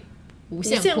是可以无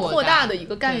限扩大的一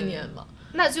个概念嘛。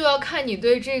那就要看你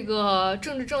对这个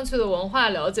政治正确的文化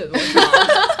了解多少。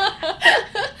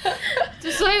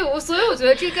所以我觉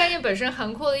得这个概念本身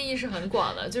涵括的意义是很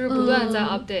广的，就是不断在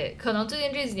update。可能最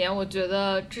近这几年我觉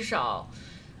得至少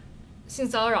性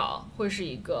骚扰会是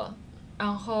一个，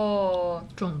然后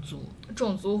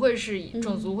种族会是一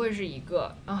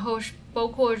个，然后包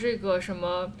括这个什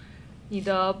么你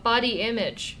的 body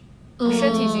image，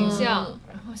身体形象，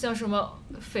然后像什么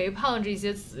肥胖这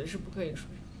些词是不可以说，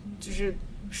就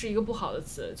是一个不好的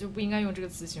词，就不应该用这个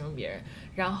词形容别人。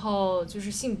然后就是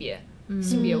性别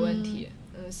问题，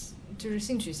就是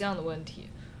性取向的问题，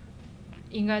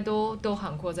应该都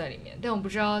涵括在里面。但我不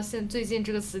知道最近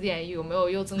这个词典有没有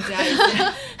又增加一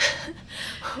些。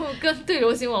我对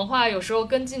流行文化有时候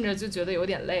跟进着就觉得有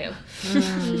点累了。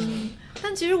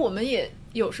但其实我们也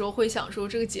有时候会想说，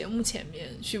这个节目前面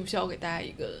需不需要给大家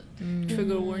一个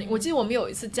trigger warning？我记得我们有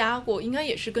一次加过，应该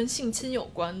也是跟性侵有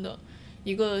关的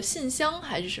一个信箱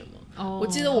还是什么。我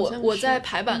记得我在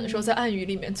排版的时候在暗语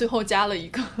里面最后加了一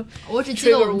个我只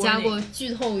记得我们加过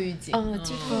剧透预警。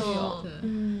剧透有。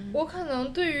我可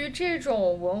能对于这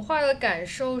种文化的感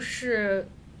受是，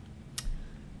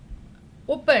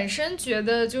我本身觉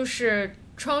得就是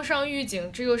创伤预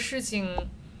警这个事情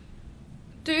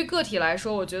对于个体来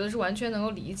说我觉得是完全能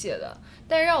够理解的，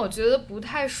但让我觉得不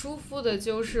太舒服的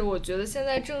就是我觉得现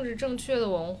在政治正确的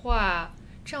文化，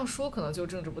这样说可能就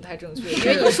政治不太正确，因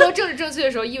为你说政治正确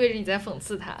的时候意味着你在讽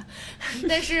刺它，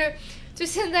但是就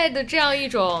现在的这样一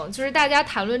种就是大家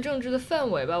谈论政治的氛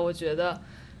围吧，我觉得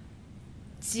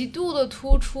极度的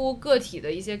突出个体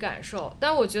的一些感受，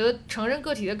但我觉得承认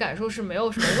个体的感受是没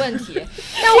有什么问题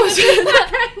但我觉得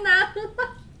太难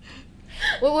了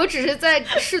我只是在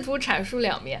试图阐述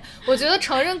两面。我觉得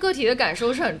承认个体的感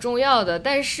受是很重要的，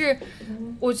但是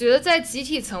我觉得在集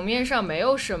体层面上没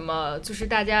有什么就是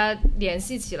大家联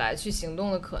系起来去行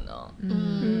动的可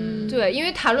能。对，因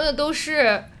为谈论的都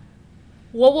是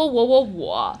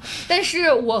我，但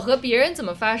是我和别人怎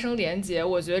么发生连接，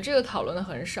我觉得这个讨论的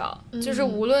很少。就是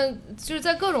无论就是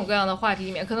在各种各样的话题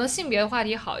里面，可能性别的话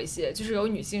题好一些，就是有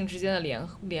女性之间的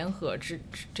联合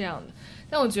这样的。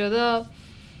但我觉得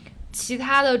其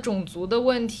他的种族的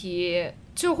问题，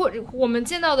就或者我们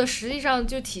见到的实际上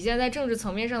就体现在政治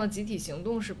层面上的集体行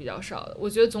动是比较少的。我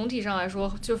觉得总体上来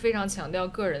说就非常强调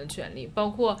个人的权利，包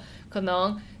括可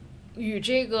能与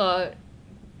这个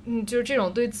就是这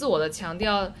种对自我的强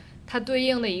调它对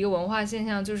应的一个文化现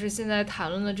象，就是现在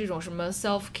谈论的这种什么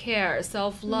self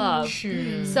care、self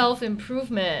love、self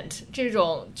improvement 这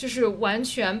种，就是完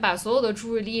全把所有的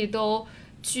注意力都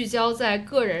聚焦在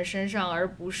个人身上，而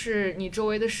不是你周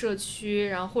围的社区，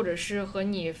然后或者是和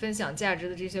你分享价值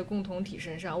的这些共同体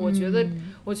身上。我觉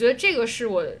得这个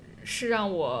是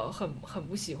让我很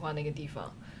不喜欢的一个地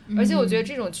方。而且我觉得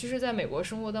这种趋势在美国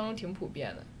生活当中挺普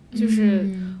遍的，就是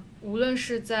无论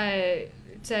是在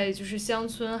就是乡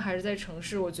村还是在城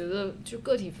市，我觉得就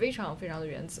个体非常非常的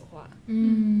原子化。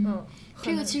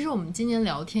这个其实我们今年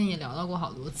聊天也聊到过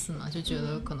好多次嘛，就觉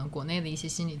得可能国内的一些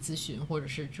心理咨询或者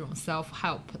是这种 self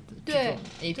help 的这种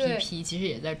APP 其实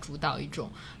也在主导一种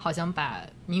好像把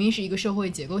明明是一个社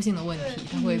会结构性的问题，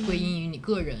它会归因于你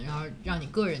个人，然后让你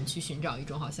个人去寻找一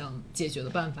种好像解决的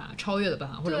办法、超越的办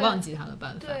法或者忘记它的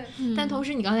办法。但同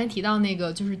时你刚才提到那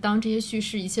个就是当这些叙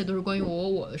事一切都是关于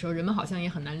我的时候，人们好像也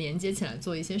很难连接起来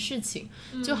做一些事情，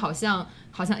就好像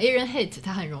Asian hate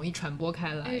它很容易传播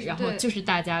开来，然后就是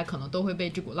大家可能都会被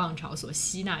这股浪潮所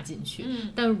吸纳进去。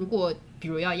但如果比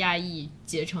如要亚裔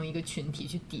结成一个群体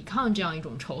去抵抗这样一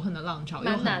种仇恨的浪潮，又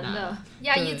很难的。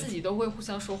亚裔自己都会互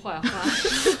相说坏话。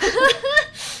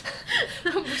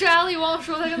不是阿丽旺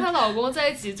说她跟她老公在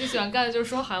一起最喜欢干的就是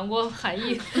说韩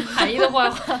裔的坏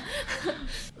话。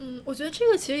我觉得这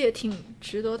个其实也挺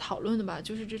值得讨论的吧，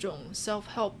就是这种 self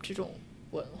help 这种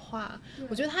文化，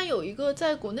我觉得它有一个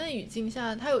在国内语境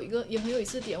下，它有一个也很有意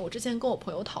思的点。我之前跟我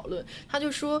朋友讨论，他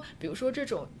就说，比如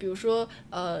说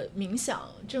冥想、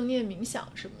正念冥想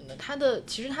什么的，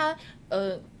其实它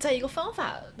在一个方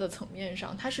法的层面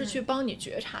上，它是去帮你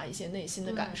觉察一些内心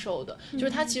的感受的，就是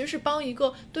它其实是帮一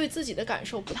个对自己的感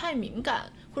受不太敏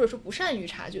感或者说不善于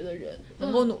察觉的人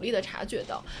能够努力的察觉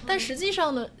到。但实际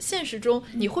上呢，现实中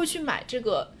你会去买这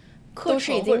个课程，都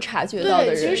是已经察觉到的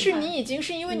人，对，其实是你已经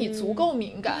是因为你足够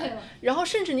敏感，然后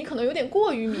甚至你可能有点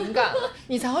过于敏感了，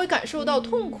你才会感受到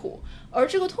痛苦，而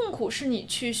这个痛苦是你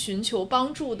去寻求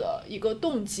帮助的一个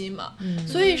动机嘛。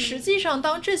所以实际上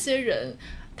当这些人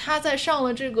他在上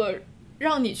了这个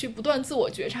让你去不断自我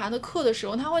觉察的课的时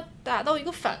候，他会达到一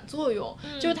个反作用，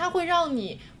就是他会让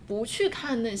你不去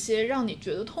看那些让你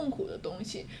觉得痛苦的东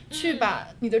西，去把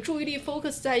你的注意力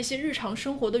focus 在一些日常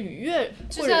生活的愉悦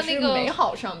或者是美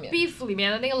好上面。Beef 里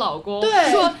面的那个老公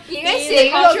对说你应该写一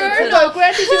个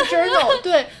gratitude journal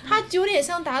对，他有点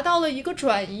像达到了一个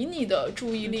转移你的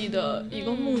注意力的一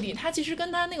个目的，他其实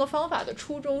跟他那个方法的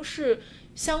初衷是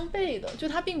相悖的，就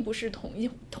它并不是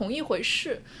同一回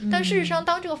事。但事实上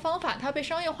当这个方法它被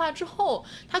商业化之后，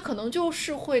它可能就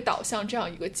是会导向这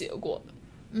样一个结果的。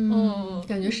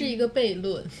感觉是一个悖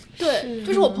论。对，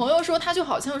就是我朋友说，他就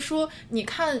好像说，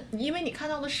因为你看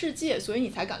到了世界，所以你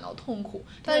才感到痛苦。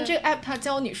但是这个 app 它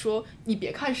教你说，你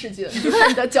别看世界，你就看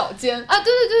你的脚尖啊！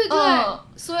对，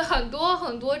所以很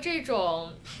多这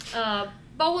种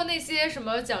包括那些什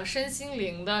么讲身心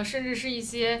灵的，甚至是一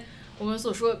些我们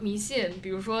所说迷信，比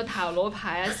如说塔罗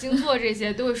牌啊、星座这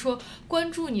些，都会说关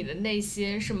注你的内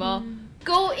心，什么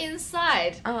go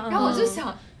inside。然后我就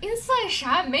想，inside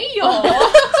啥也没有。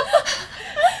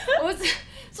我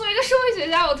作为一个社会学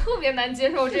家，我特别难接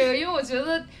受这个，因为我觉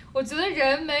得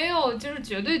人没有就是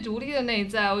绝对独立的内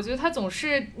在，我觉得他总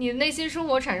是你的内心生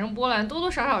活产生波澜，多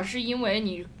多少少是因为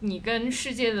你跟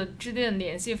世界的之间的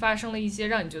联系发生了一些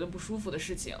让你觉得不舒服的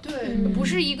事情，对，不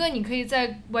是一个你可以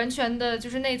在完全的就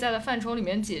是内在的范畴里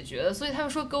面解决的。所以他们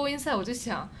说 go inside， 我就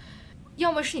想，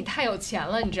要么是你太有钱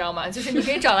了，你知道吗？就是你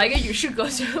可以找到一个与世隔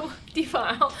绝的地方，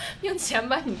然后用钱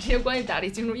把你这些关系打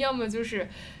理清楚，要么就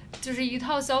是一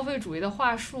套消费主义的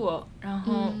话术，然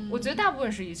后我觉得大部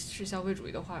分是消费主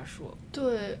义的话术。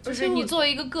对，就是你作为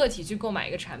一个个体去购买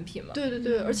一个产品嘛。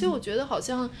对，而且我觉得好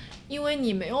像因为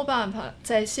你没有办法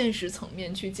在现实层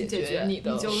面去解决你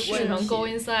的问题，你就只能 go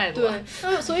inside。对，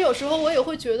所以有时候我也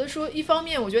会觉得说，一方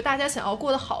面我觉得大家想要过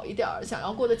得好一点，想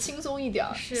要过得轻松一点，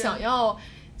想要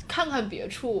看看别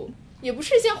处，也不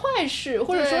是一件坏事，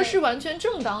或者说是完全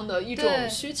正当的一种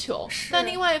需求。但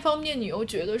另外一方面，你又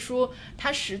觉得说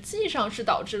它实际上是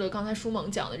导致了刚才舒萌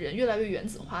讲的人越来越原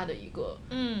子化的一个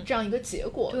这样一个结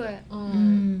果。对，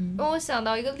我想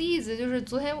到一个例子，就是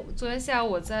昨天下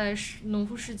午我在农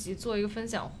夫市集做一个分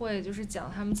享会，就是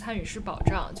讲他们参与式保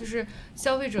障，就是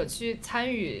消费者去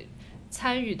参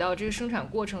与到这个生产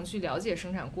过程，去了解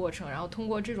生产过程，然后通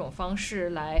过这种方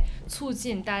式来促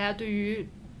进大家对于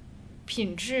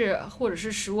品质或者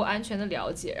是食物安全的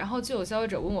了解。然后就有消费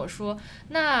者问我说，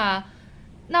那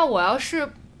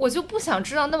我就不想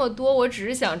知道那么多，我只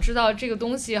是想知道这个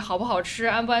东西好不好吃，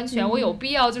安不安全，我有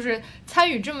必要就是参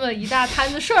与这么一大摊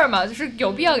子事儿吗？就是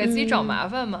有必要给自己找麻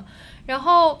烦吗？然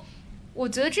后我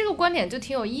觉得这个观点就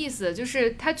挺有意思的，就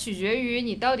是它取决于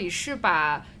你到底是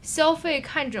把消费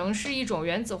看成是一种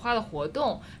原子化的活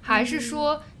动，还是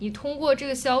说你通过这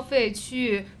个消费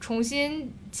去重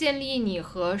新建立你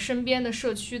和身边的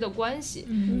社区的关系。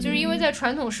就是因为在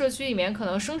传统社区里面，可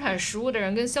能生产食物的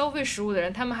人跟消费食物的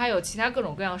人，他们还有其他各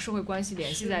种各样社会关系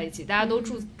联系在一起，大家都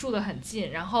住得很近，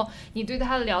然后你对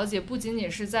他的了解不仅仅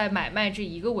是在买卖这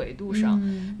一个维度上，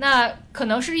那可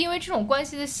能是因为这种关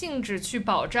系的性质去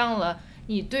保障了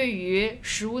你对于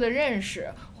食物的认识，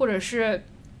或者是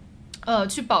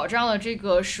去保障了这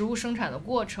个食物生产的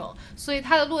过程。所以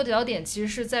它的落脚点其实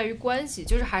是在于关系，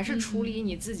就是还是处理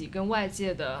你自己跟外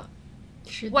界的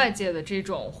这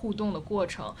种互动的过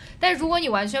程。但如果你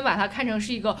完全把它看成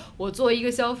是一个我作为一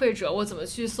个消费者，我怎么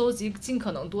去搜集尽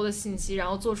可能多的信息，然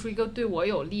后做出一个对我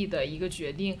有利的一个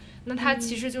决定，那它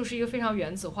其实就是一个非常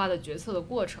原子化的决策的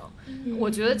过程。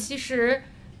我觉得其实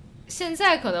现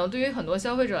在可能对于很多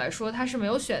消费者来说，他是没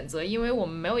有选择，因为我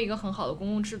们没有一个很好的公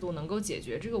共制度能够解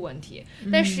决这个问题。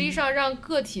但实际上让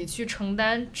个体去承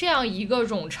担这样一个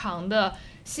冗长的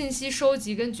信息收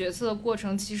集跟决策的过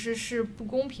程，其实是不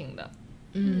公平的。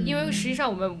因为实际上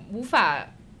我们无法，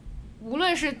无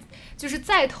论是就是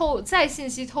再信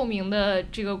息透明的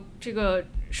这个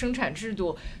生产制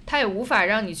度，它也无法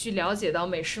让你去了解到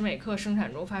每时每刻生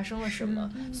产中发生了什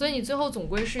么，所以你最后总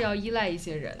归是要依赖一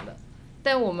些人的。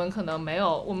但我们可能没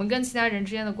有，我们跟其他人之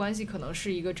间的关系可能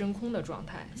是一个真空的状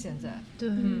态。现在，对，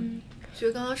觉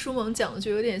得刚刚舒萌讲的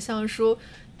就有点像说，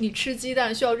你吃鸡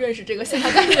蛋需要认识这个下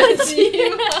蛋的鸡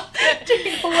吗？这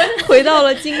个问题回到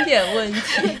了经典问题。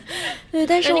对，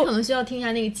但是你可能需要听一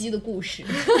下那个鸡的故事。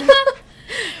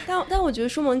但我觉得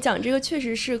舒萌讲这个确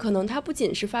实是，可能它不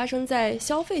仅是发生在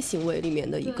消费行为里面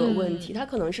的一个问题，它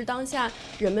可能是当下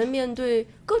人们面对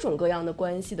各种各样的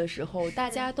关系的时候，大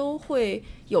家都会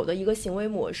有的一个行为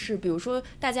模式。比如说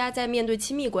大家在面对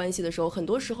亲密关系的时候，很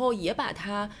多时候也把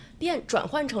它转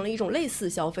换成了一种类似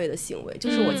消费的行为，就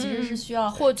是我其实是需要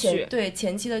获取，对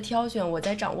前期的挑选，我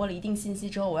在掌握了一定信息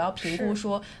之后，我要评估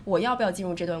说我要不要进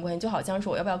入这段关系，就好像是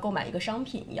我要不要购买一个商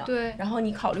品一样。对，然后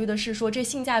你考虑的是说这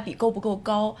性价比够不够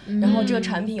高，然后这个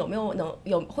产品有没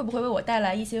有会不会为我带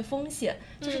来一些风险，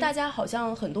就是大家好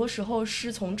像很多时候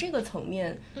是从这个层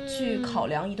面去考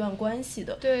量一段关系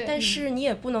的。对，但是你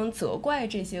也不能责怪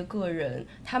这些个人，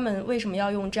他们为什么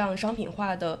要用这样商品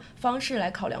化的方式来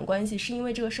考量关系，是因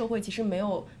为这个社会其实没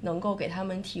有能够给他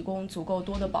们提供足够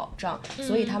多的保障，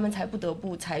所以他们才不得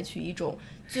不采取一种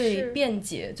最便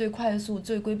捷、最快速、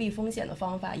最规避风险的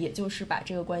方法，也就是把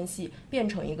这个关系变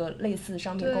成一个类似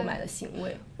商品购买的行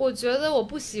为。我觉得我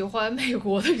不喜欢美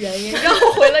国的原因让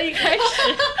我回了一开始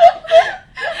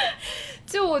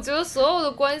就我觉得所有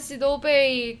的关系都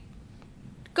被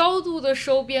高度的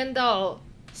收编到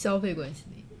消费关系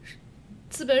里，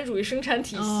资本主义生产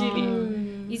体系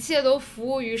里，一切都服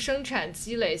务于生产、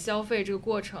积累、消费这个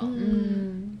过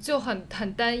程，就很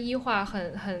单一化，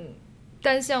很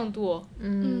单向度，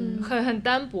很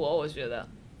单薄。我觉得，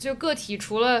就个体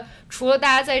除了大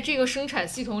家在这个生产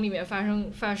系统里面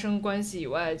发生关系以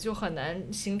外，就很难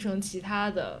形成其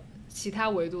他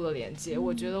维度的连接。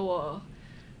我觉得我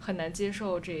很难接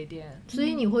受这一点。所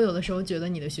以你会有的时候觉得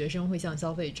你的学生会像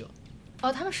消费者？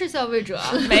哦，他们是消费者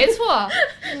啊，没错。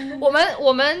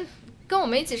我们跟我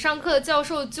们一起上课的教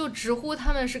授就直呼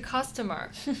他们是 customer。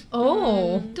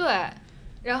哦，对。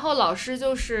然后老师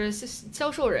就是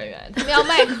销售人员，他们要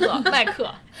卖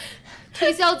课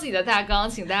推销自己的大纲，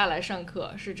请大家来上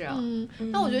课，是这样。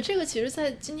那我觉得这个其实在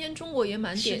今天中国也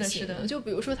蛮典型的。就比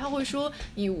如说他会说，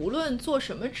你无论做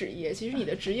什么职业，其实你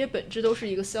的职业本质都是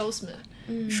一个 salesman。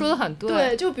说得很对。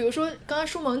对，就比如说刚才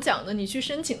舒萌讲的，你去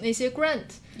申请那些 grant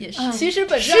也是，其实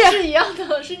本质上是一样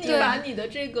的，是你把你的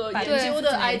这个研究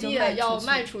的 idea 要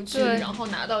卖出去，然后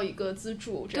拿到一个资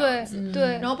助这样子。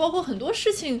对，然后包括很多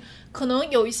事情，可能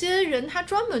有一些人他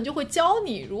专门就会教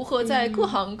你如何在各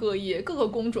行各业、各个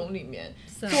工种里面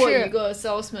做一个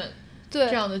salesman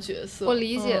这样的角色。我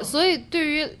理解。所以对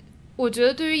于我觉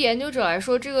得对于研究者来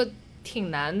说，这个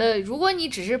挺难的。如果你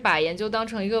只是把研究当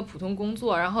成一个普通工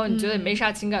作，然后你觉得没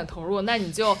啥情感投入，那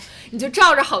你就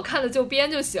照着好看的就编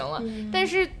就行了。但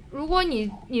是如果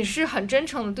你是很真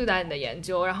诚的对待你的研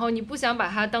究，然后你不想把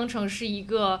它当成是一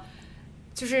个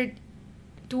就是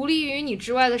独立于你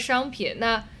之外的商品，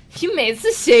那你每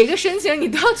次写一个申请你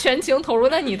都要全情投入，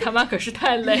那你他妈可是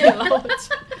太累了。我觉得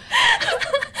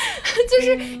就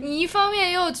是你一方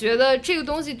面又觉得这个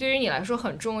东西对于你来说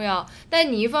很重要，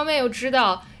但你一方面又知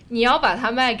道你要把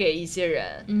它卖给一些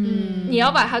人，你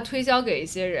要把它推销给一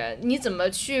些人，你怎么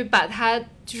去把它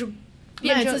就是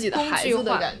变成工具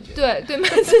化？对，卖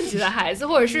自己的孩子，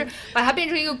或者是把它变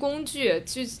成一个工具，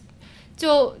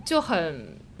就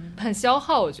很消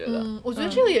耗。我觉得我觉得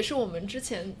这个也是我们之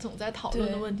前总在讨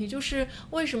论的问题，就是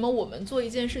为什么我们做一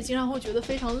件事经常会觉得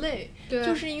非常累，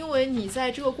就是因为你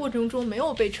在这个过程中没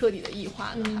有被彻底的异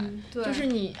化的，就是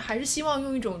你还是希望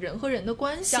用一种人和人的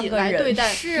关系来对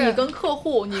待你跟客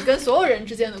户你跟所有人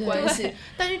之间的关系，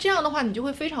但是这样的话你就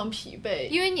会非常疲惫，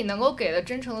因为你能够给的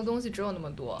真诚的东西只有那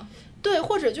么多。对，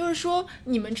或者就是说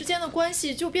你们之间的关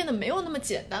系就变得没有那么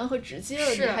简单和直接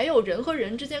了，你还有人和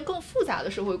人之间更复杂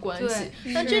的社会关系，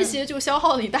但这些就消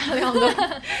耗你大量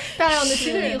的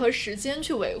精力和时间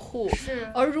去维护。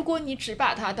而如果你只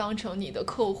把它当成你的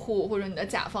客户或者你的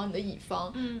甲方你的乙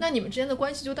方，那你们之间的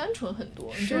关系就单纯很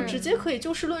多，你就直接可以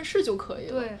就事论事就可以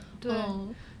了。对，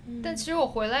但其实我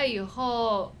回来以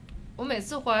后，我每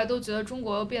次回来都觉得中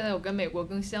国变得有跟美国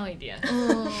更像一点。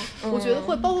我觉得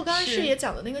会，包括刚才视野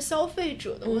讲的那个消费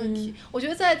者的问题，我觉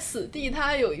得在此地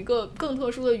它有一个更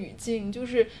特殊的语境，就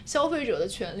是消费者的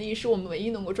权利是我们唯一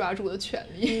能够抓住的权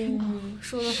利。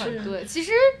说得很对。其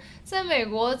实在美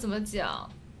国怎么讲，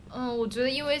我觉得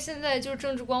因为现在就是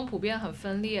政治光谱变很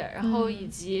分裂，然后以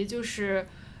及就是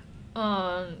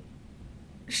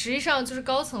实际上就是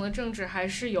高层的政治还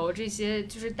是由这些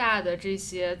就是大的这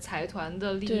些财团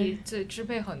的利益在支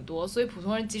配很多，所以普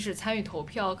通人即使参与投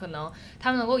票，可能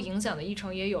他们能够影响的议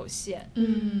程也有限。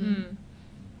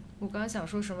我刚刚想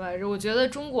说什么来着？我觉得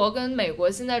中国跟美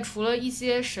国现在除了一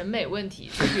些审美问题，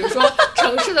就比如说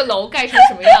城市的楼盖成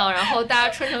什么样，然后大家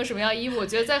穿成什么样衣服，我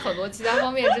觉得在很多其他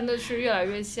方面真的是越来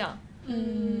越像。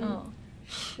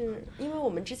是因为我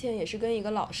们之前也是跟一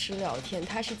个老师聊天，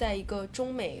他是在一个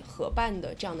中美合办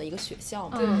的这样的一个学校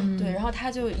嘛，对，然后他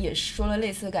就也说了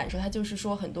类似的感受，他就是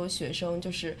说很多学生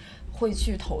就是会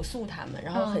去投诉他们，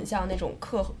然后很像那种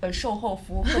售后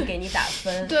服务会给你打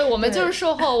分。对，我们就是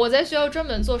售后，我在学校专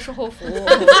门做售后服务。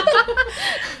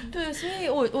对，所以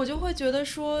我就会觉得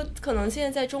说，可能现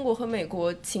在在中国和美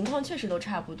国情况确实都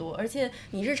差不多，而且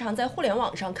你日常在互联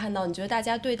网上看到，你觉得大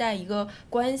家对待一个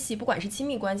关系，不管是亲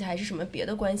密关系还是什么别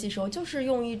的关系时候，就是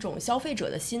用一种消费者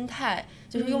的心态，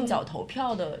就是用脚投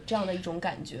票的这样的一种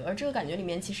感觉，而这个感觉里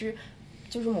面其实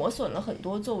就是磨损了很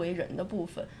多作为人的部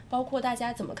分，包括大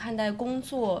家怎么看待工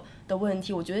作的问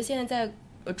题。我觉得现在在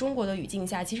中国的语境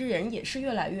下，其实人也是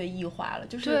越来越异化了，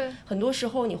就是很多时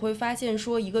候你会发现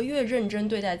说，一个越认真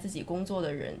对待自己工作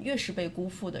的人，越是被辜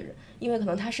负的人，因为可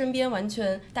能他身边完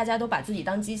全大家都把自己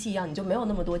当机器一样，你就没有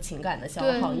那么多情感的消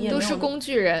耗，你也没有都是工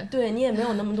具人，对，你也没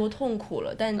有那么多痛苦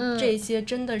了。但这些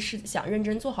真的是想认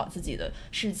真做好自己的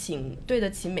事情，对得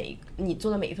起你做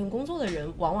的每一份工作的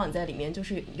人，往往在里面就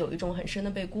是有一种很深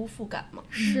的被辜负感嘛。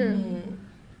是，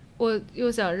我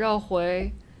又想绕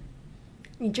回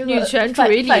你这个女权主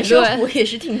义理论也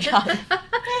是挺长的。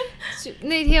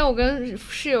那天我跟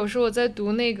室友说我在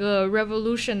读那个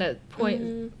Revolution 的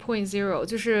Point Zero，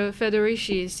 就是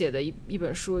Federici 写的一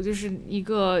本书，就是一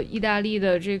个意大利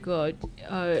的这个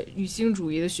女性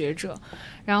主义的学者，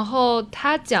然后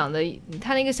他讲的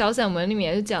他那个小散文里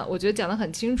面就讲，我觉得讲得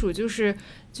很清楚，就是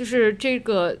这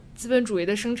个资本主义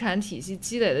的生产体系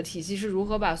积累的体系是如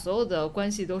何把所有的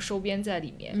关系都收编在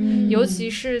里面，尤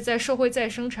其是在社会再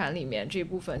生产里面这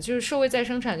部分，就是社会再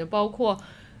生产就包括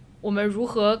我们如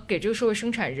何给这个社会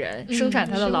生产人，生产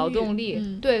它的劳动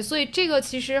力，对，所以这个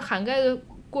其实涵盖的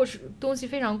东西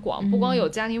非常广，不光有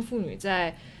家庭妇女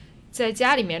在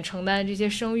家里面承担这些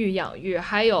生育养育，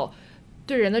还有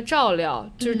对人的照料，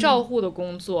就是照护的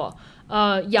工作，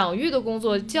养育的工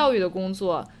作，教育的工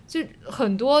作，就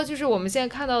很多就是我们现在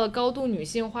看到的高度女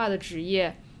性化的职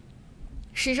业，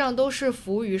实际上都是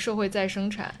服务于社会再生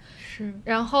产，是，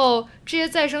然后这些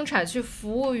再生产去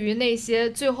服务于那些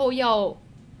最后要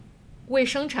为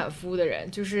生产服务的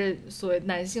人，就是所谓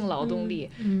男性劳动力，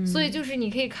所以就是你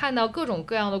可以看到各种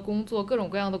各样的工作，各种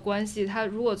各样的关系，它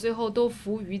如果最后都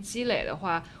服务于积累的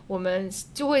话，我们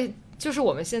就是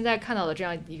我们现在看到的这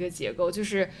样一个结构，就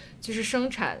是生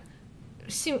产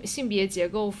性别结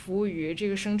构服务于这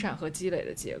个生产和积累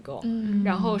的结构，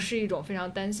然后是一种非常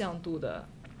单向度的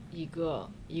一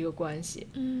个关系。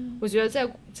我觉得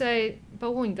在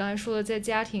包括你刚才说的，在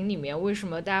家庭里面为什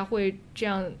么大家会这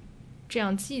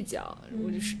样计较，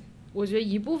我觉得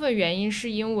一部分原因是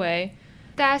因为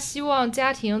大家希望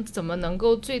家庭怎么能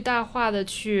够最大化的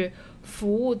去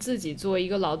服务自己作为一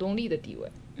个劳动力的地位。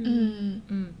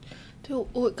对，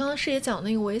我刚刚师爷讲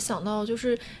那个，我也想到，就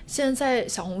是现在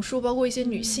小红书包括一些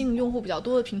女性用户比较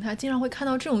多的平台，经常会看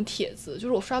到这种帖子，就是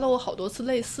我刷到过好多次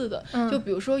类似的，就比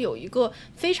如说有一个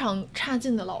非常差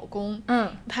劲的老公，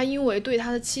他因为对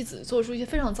他的妻子做出一些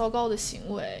非常糟糕的行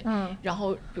为，然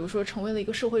后比如说成为了一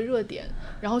个社会热点，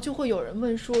然后就会有人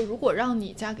问说，如果让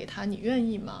你嫁给他，你愿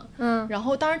意吗？然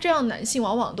后当然这样男性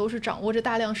往往都是掌握着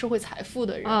大量社会财富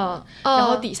的人，然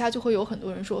后底下就会有很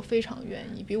多人说非常愿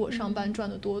意，比我上班赚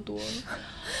的多了。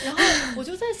然后我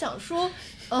就在想说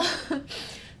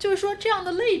就是说这样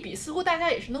的类比似乎大家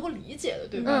也是能够理解的，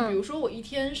对吧？比如说我一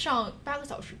天上8个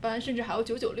小时班，甚至还有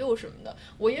996什么的，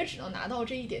我也只能拿到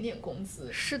这一点点工资。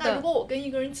是的。那如果我跟一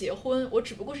个人结婚，我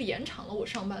只不过是延长了我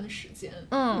上班的时间，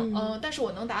但是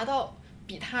我能达到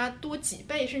比他多几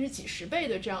倍甚至几十倍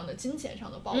的这样的金钱上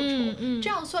的报酬，这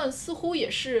样算似乎也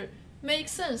是make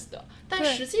sense 的。但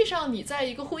实际上你在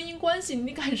一个婚姻关系，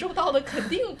你感受到的肯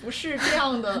定不是这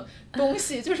样的东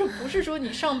西，就是不是说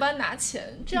你上班拿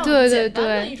钱这样简单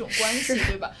的一种关系，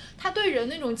 对吧？它对人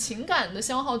那种情感的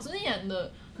消耗、尊严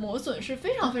的磨损是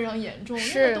非常非常严重，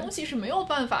那个东西是没有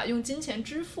办法用金钱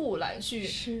支付来去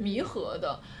弥合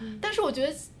的。但是我觉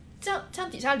得像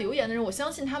底下留言的人，我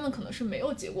相信他们可能是没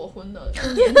有结过婚的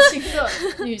更年轻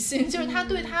的女性，就是她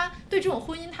对这种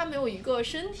婚姻她没有一个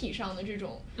身体上的这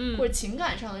种或者情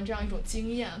感上的这样一种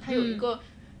经验，她有一个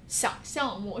想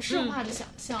象模式化的想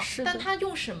象，但她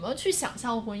用什么去想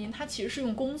象婚姻？她其实是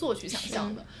用工作去想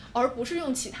象的，而不是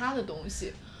用其他的东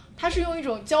西。它是用一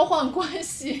种交换关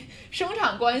系、生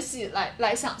产关系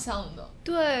来想象的。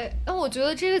对，那我觉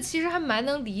得这个其实还蛮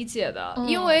能理解的，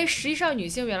因为实际上女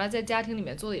性原来在家庭里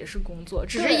面做的也是工作，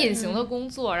只是隐形的工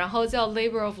作，然后叫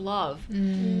labor of love，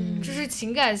这是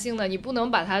情感性的，你不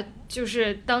能把它就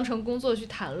是当成工作去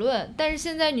谈论。但是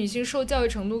现在女性受教育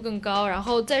程度更高，然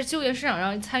后在就业市场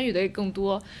上参与的也更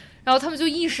多，然后他们就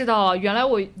意识到了，原来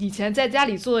我以前在家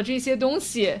里做的这些东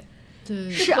西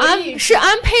是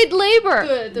unpaid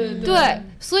labor， 对，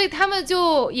所以他们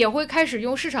就也会开始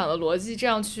用市场的逻辑这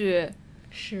样去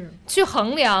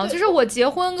衡量，就是我结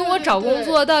婚跟我找工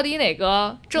作到底哪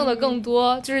个挣得更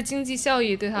多，就是经济效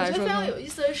益对他来说。我觉得非常有意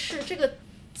思的是这个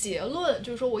结论，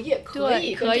就是说我也可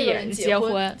以跟这个人结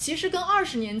婚，其实跟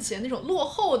20年前那种落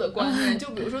后的观念，就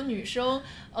比如说女生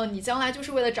你将来就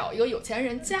是为了找一个有钱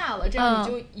人嫁了，这样你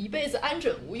就一辈子安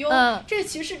枕无忧，这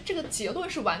其实这个结论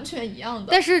是完全一样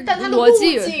的，但它的路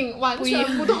径完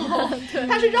全不同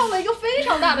它是绕了一个非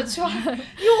常大的圈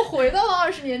又回到了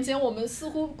20年前我们似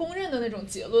乎公认的那种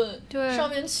结论上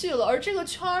面去了，而这个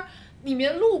圈里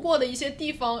面路过的一些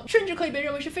地方甚至可以被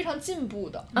认为是非常进步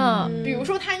的，比如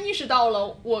说他意识到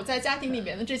了我在家庭里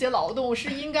面的这些劳动是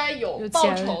应该有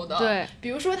报酬的，对，比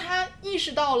如说他意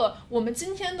识到了我们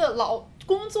今天的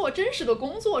工作真实的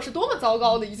工作是多么糟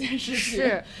糕的一件事情，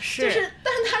就是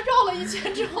但他绕了一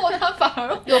圈之后，他反而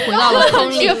又回到了坑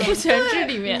里，父权制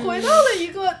里面，回到了一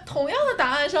个同样的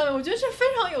答案上面，我觉得这非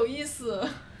常有意思。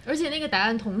而且那个答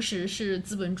案同时是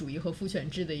资本主义和父权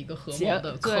制的一个合谋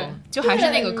的坑，就还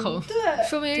是那个坑，对，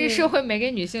说明这社会没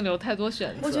给女性留太多选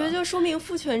择。我觉得就说明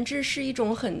父权制是一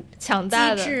种很强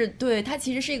大的机制，对，它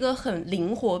其实是一个很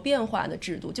灵活变化的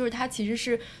制度，就是它其实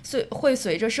是会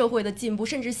随着社会的进步，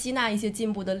甚至吸纳一些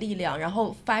进步的力量，然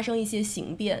后发生一些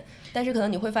形变。但是可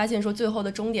能你会发现说，最后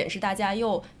的终点是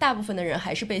大部分的人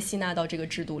还是被吸纳到这个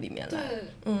制度里面来。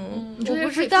对，我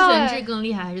不知道父权制更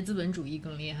厉害还是资本主义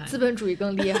更厉害？资本主义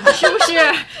更厉害。是不是？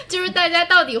就是大家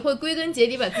到底会归根结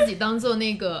底把自己当做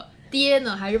那个爹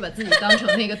呢，还是把自己当成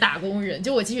那个打工人？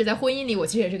就我即使在婚姻里，我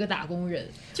其实也是个打工人，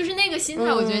就是那个心态，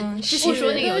我觉得之前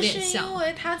说那个有点像。是因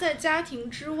为他在家庭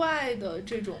之外的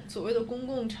这种所谓的公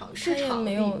共市场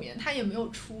里面，他也没有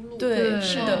出路。对，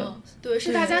是的，对，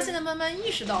是大家现在慢慢意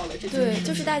识到了这件事。对，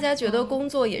就是大家觉得工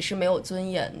作也是没有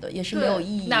尊严的，也是没有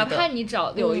意义的。哪怕你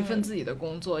有一份自己的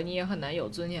工作，你也很难有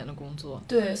尊严的工作。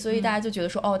对，所以大家就觉得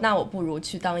说，那我不如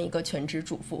去当一个全职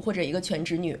主妇或者一个全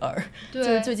职女儿。对，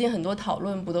就是最近很多讨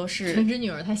论不都是全职女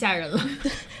儿太吓人了。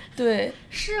对，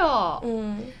是哦，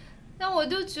那我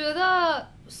就觉得，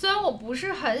虽然我不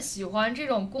是很喜欢这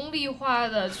种功利化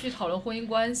的去讨论婚姻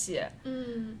关系，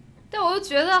但我又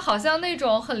觉得好像那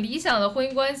种很理想的婚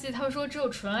姻关系，他们说只有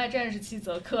纯爱战士妻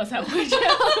泽克才会这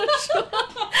样说，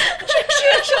这是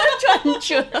个什么转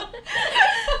折？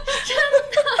真的，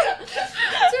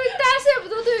就是大家现在不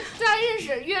都对大家认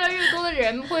是越来越多的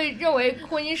人会认为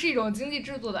婚姻是一种经济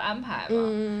制度的安排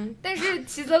嘛。但是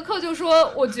齐泽克就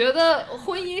说，我觉得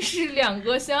婚姻是两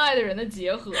个相爱的人的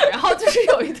结合，然后就是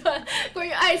有一段关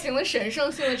于爱情的神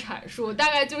圣性的阐述，大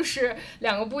概就是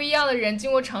两个不一样的人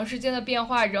经过长时间的变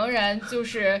化，仍然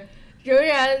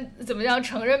怎么样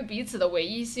承认彼此的唯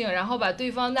一性，然后把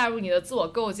对方纳入你的自我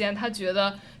构建。他觉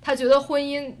得婚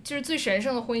姻就是最神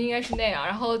圣的婚姻应该是那样，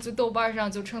然后就豆瓣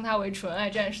上就称他为纯爱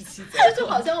战士齐泽克。这就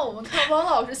好像我们看汪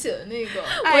老师写的那个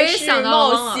爱是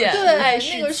冒险，对爱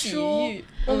那个是书，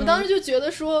我们当时就觉得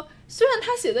说，虽然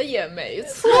他写的也没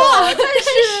错，但是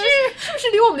是不是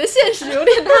离我们的现实有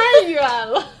点太远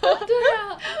了？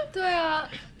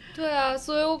对啊，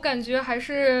所以我感觉还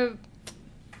是，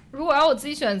如果让我自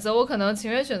己选择，我可能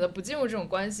情愿选择不进入这种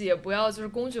关系，也不要就是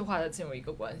工具化的进入一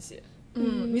个关系。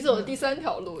你走的第三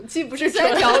条路，既不是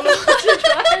三条路，是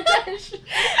纯爱战士。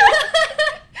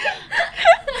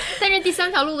但是第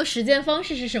三条路的实践方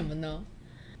式是什么呢？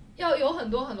要有很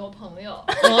多很多朋友，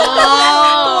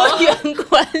多元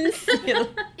关系了，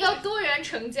要多元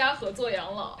成家合作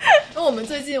养老。那我们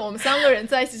最近我们3个人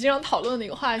在一起经常讨论的一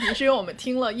个话题，是因为我们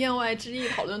听了言外之意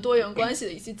讨论多元关系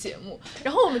的一期节目，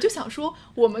然后我们就想说，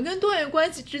我们跟多元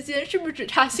关系之间是不是只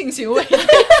差性行为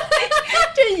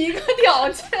这一个条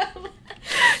件了？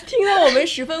听得我们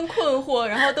十分困惑，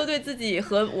然后都对自己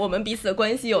和我们彼此的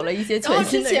关系有了一些全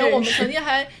新的认识。然后之前我们曾经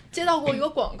还接到过一个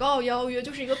广告邀约，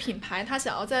就是一个品牌，他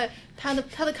想要在他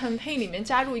的 campaign 里面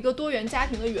加入一个多元家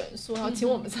庭的元素，然后请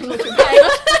我们3个去拍然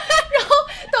后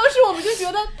当时我们就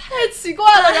觉得太奇怪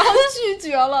了，然后拒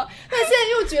绝了。但现在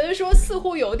又觉得说似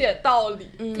乎有点道理，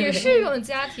也是一种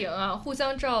家庭啊，互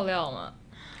相照料嘛。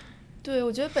对，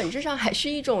我觉得本质上还是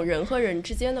一种人和人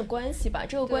之间的关系吧。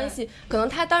这个关系可能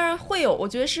它当然会有，我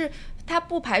觉得是它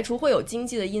不排除会有经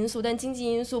济的因素，但经济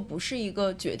因素不是一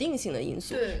个决定性的因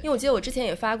素。对，因为我记得我之前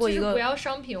也发过一个，就是不要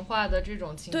商品化的这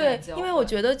种情感交换。对，因为我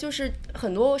觉得就是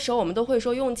很多时候我们都会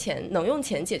说能用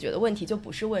钱解决的问题就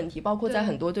不是问题，包括在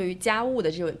很多对于家务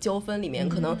的这种纠纷里面，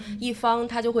可能一方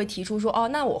他就会提出说，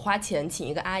那我花钱请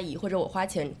一个阿姨，或者我花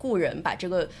钱雇人把这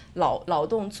个劳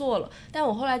动做了。但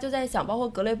我后来就在想，包括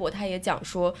格雷伯他也讲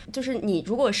说，就是你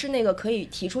如果是那个可以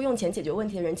提出用钱解决问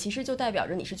题的人，其实就代表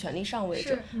着你是权力上位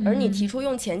者，而你提出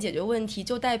用钱解决问题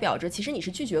就代表着其实你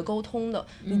是拒绝沟通的，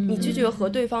你拒绝和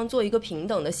对方做一个平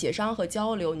等的协商和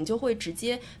交流，你就会直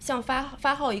接像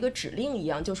发号一个指令一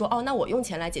样，就说那我用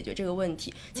钱来解决这个问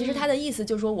题。其实他的意思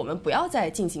就是说，我们不要再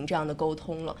进行这样的沟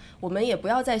通了，我们也不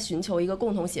要再寻求一个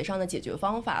共同协商的解决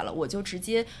方法了，我就直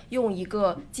接用一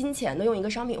个金钱的用一个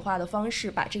商品化的方式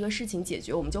把这个事情解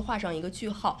决，我们就画上一个句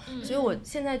号。所以我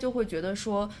现在就会觉得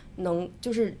说，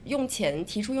就是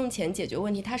提出用钱解决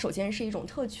问题，它首先是一种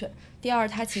特权，第二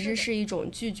它其实是一种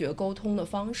拒绝沟通的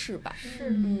方式吧。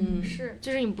是，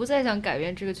就是你不再想改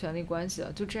变这个权力关系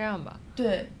了，就这样吧。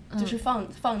对，就是放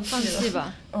弃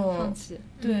吧。放弃。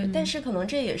对，但是可能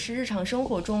这也是日常生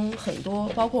活中很多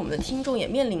包括我们的听众也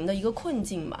面临的一个困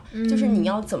境嘛，就是你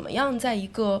要怎么样在一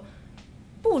个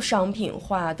不商品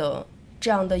化的这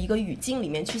样的一个语境里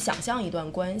面去想象一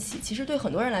段关系，其实对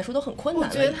很多人来说都很困难。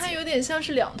我觉得它有点像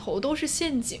是两头都是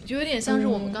陷阱，就有点像是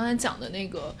我们刚才讲的那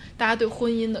个大家对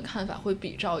婚姻的看法会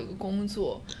比照一个工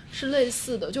作是类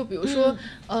似的。就比如说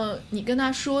你跟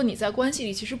他说你在关系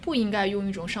里其实不应该用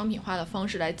一种商品化的方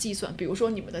式来计算，比如说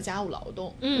你们的家务劳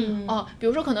动，比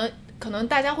如说可能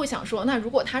大家会想说，那如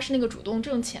果他是那个主动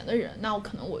挣钱的人，那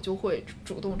我就会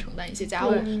主动承担一些家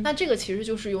务，那这个其实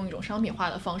就是用一种商品化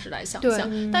的方式来想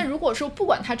象。但如果说不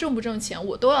管他挣不挣钱，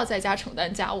我都要在家承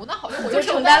担家务，那好像我就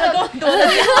承担了更多的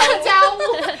家务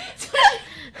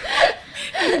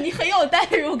你很有代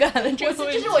入感的，这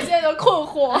是我现在的困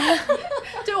惑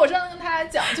就是我上次跟大家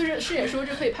讲，就是也说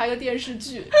这可以拍个电视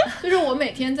剧，就是我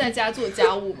每天在家做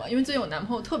家务嘛，因为最近我男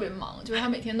朋友特别忙，就是他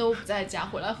每天都不在家，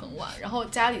回来很晚，然后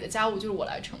家里的家务就是我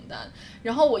来承担。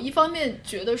然后我一方面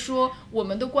觉得说我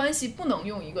们的关系不能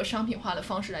用一个商品化的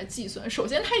方式来计算，首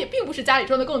先他也并不是家里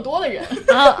赚的更多的人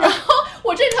然后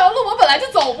我这条路我本来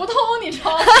就走不通，你知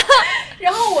道吗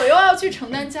然后我又要去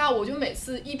承担家务，我就每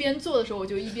次一边做的时候我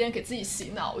就一边给自己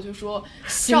洗脑，我就说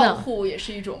照护也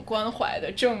是一种关怀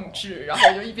的政治，然后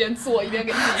我就一边做一边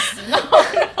给自己洗脑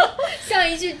像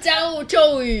一句家务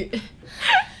咒语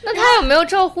那他有没有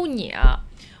照顾你啊？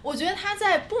我觉得他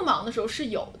在不忙的时候是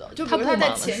有的，就比如他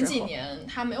在前几年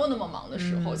他没有那么忙的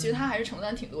时候，其实他还是承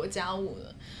担挺多家务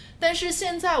的。但是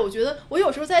现在我觉得我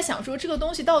有时候在想说，这个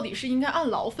东西到底是应该按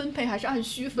劳分配还是按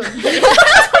需分配就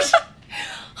是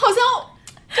好像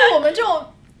就我们这种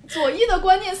左翼的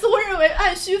观念似乎认为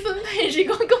按需分配是一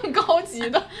个更高级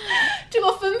的这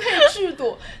个分配制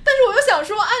度，但是我又想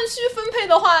说按需分配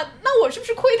的话，那我是不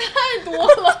是亏太多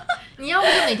了你要不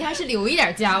就每天还是留一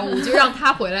点家务，就让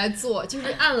他回来做，就是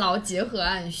按劳结合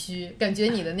按需，感觉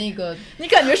你的那个你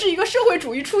感觉是一个社会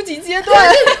主义初级阶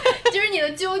段，就是你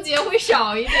的纠结会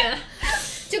少一点，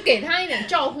就给他一点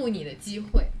照顾你的机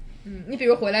会。你比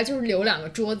如回来就是留2个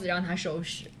桌子让他收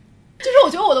拾。就是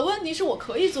我觉得我的问题是我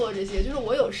可以做这些，就是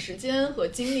我有时间和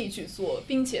精力去做，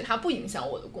并且它不影响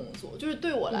我的工作。就是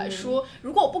对我来说，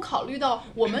如果我不考虑到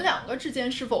我们2个之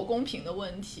间是否公平的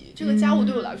问题，这个家务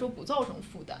对我来说不造成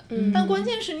负担。但关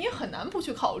键是你很难不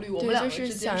去考虑我们2个之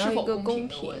间是否公平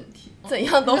的问题，怎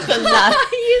样都很难。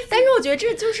但是我觉得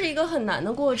这就是一个很难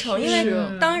的过程，因为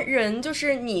当人就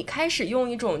是你开始用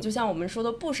一种就像我们说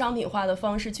的不商品化的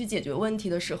方式去解决问题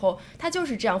的时候，它就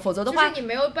是这样，否则的话，就是你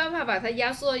没有办法把它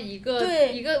压缩一个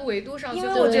维度上去。因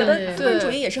为我觉得资本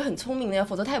主义也是很聪明的呀，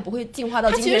否则它也不会进化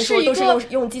到今天说都是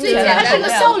用金钱来它是一个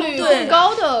效率更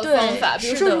高的方法。比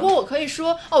如说，如果我可以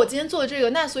说我今天做的这个，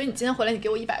那所以你今天回来你给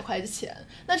我100块钱，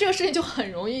那这个事情就很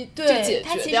容易就解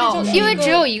决掉了。因为只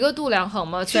有一个度量衡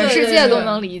嘛，全世界都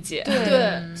能理解。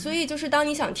对，所以就是当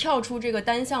你想跳出这个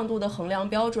单向度的衡量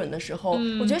标准的时候，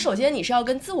我觉得首先你是要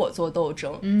跟自我做斗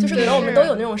争，就是可能我们都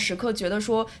有那种时刻觉得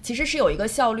说其实是有一个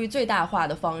效率最大化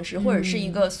的方式，或者是一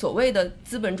个所谓的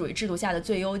资本主义制度下的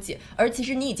最优解，而其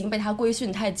实你已经被它规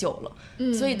训太久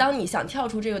了。所以当你想跳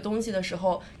出这个东西的时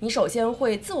候，你首先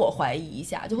会自我怀疑一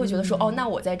下，就会觉得说那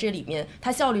我在这里面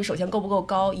它效率首先够不够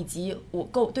高，以及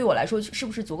对我来说是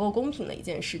不是足够公平的一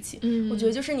件事情。我觉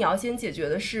得就是你要先解决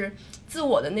的是自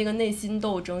我的那个内心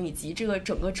斗争，以及这个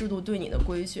整个制度对你的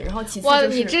规训，然后其次就是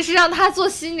你这是让他做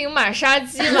心灵马杀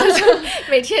鸡吗？就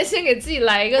每天先给自己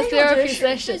来一个 therapy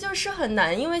session。 这就是很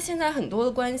难，因为现在很多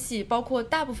的关系，包括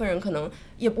大部分人可能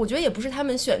我觉得也不是他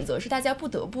们选择，是大家不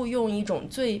得不用一种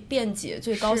最便捷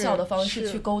最高效的方式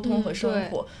去沟通和生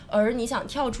活，而你想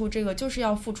跳出这个就是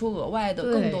要付出额外的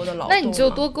更多的劳动。那你就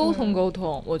多沟通沟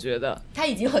通。我觉得他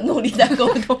已经很努力在沟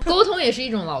通沟通也是一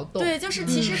种劳动。对，就是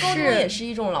其实沟通也是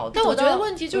一种劳动。但我觉得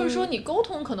问题就是说你沟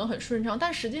通可能很顺畅，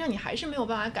但实际上你还是没有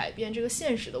办法改变这个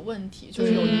现实的问题，就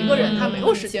是有一个人他没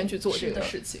有时间去做这个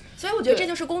事情。所以我觉得这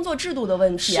就是工作制度的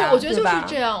问题啊。我觉得就是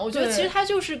这样。我觉得其实它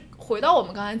就是回到我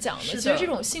们刚才讲的，其实这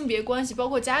种性别关系包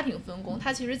括家庭分工，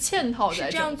它其实嵌套在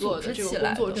整个的这个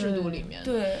工作制度里面。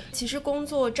对，其实工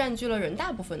作占据了人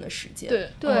大部分的时间。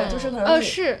对，就是可能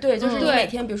对，就是你每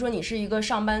天比如说你是一个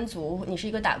上班族，你是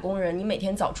一个打工人，你每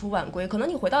天早出晚归，可能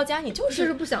你回到家你就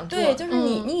是不想做。对，就是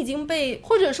你已经被，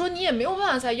或者说你也没有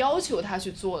办法再要求他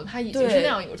去做了，他已经是那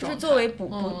样一个状态。就是作为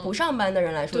不上班的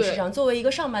人来说是这样，作为一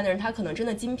个上班的人，他可能真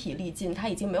的筋疲力尽，他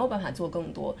已经没有办法做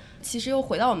更多。其实又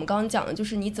回到我们刚刚讲的，就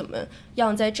是你怎么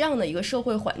样在这样的一个社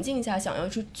会环境下想要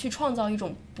去创造一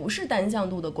种不是单向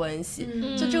度的关系。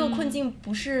就这个困境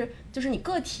不是就是你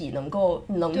个体能动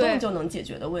就能解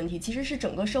决的问题，其实是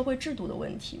整个社会制度的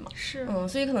问题嘛。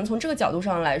所以可能从这个角度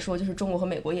上来说，就是中国和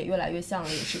美国也越来越像了，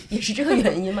也是这个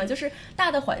原因嘛。就是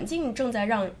大的环境正在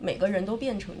让每个人都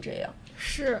变成这样。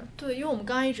是对，因为我们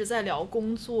刚刚一直在聊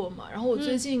工作嘛，然后我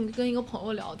最近跟一个朋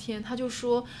友聊天，他就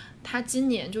说他今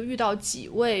年就遇到几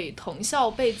位藤校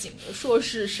背景的硕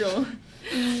士生，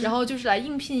然后就是来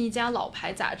应聘一家老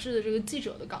牌杂志的这个记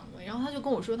者的岗位，然后他就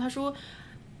跟我说，他说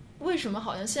为什么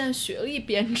好像现在学历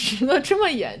贬值的这么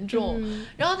严重。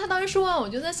然后他当时说完，我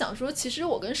就在想说，其实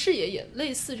我跟视野也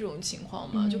类似这种情况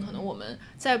嘛，就可能我们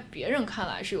在别人看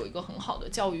来是有一个很好的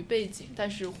教育背景，但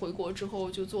是回国之后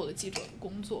就做了记者的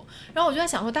工作。然后我就在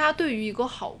想说，大家对于一个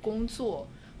好工作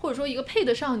或者说一个配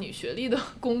得上你学历的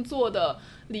工作的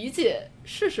理解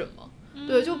是什么？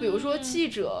对，就比如说记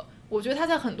者，我觉得他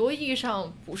在很多意义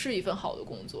上不是一份好的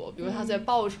工作，比如他在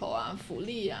报酬啊、福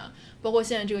利啊，包括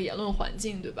现在这个言论环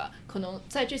境，对吧？可能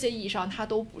在这些意义上它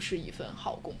都不是一份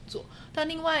好工作，但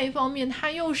另外一方面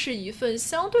它又是一份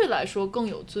相对来说更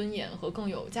有尊严和更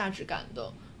有价值感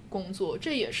的工作，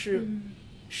这也是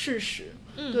事实。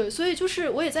对，所以就是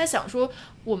我也在想说，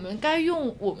我们该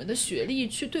用我们的学历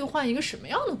去兑换一个什么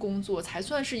样的工作才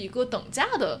算是一个等价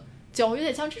的交易，有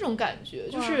点像这种感觉。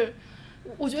就是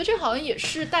我觉得这好像也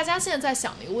是大家现在在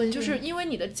想的一个问题，就是因为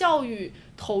你的教育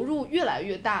投入越来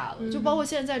越大了，就包括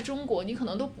现在在中国，你可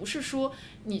能都不是说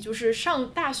你就是上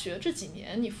大学这几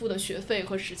年你付的学费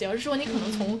和时间，而是说你可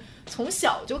能从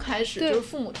小就开始，就是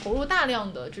父母投入大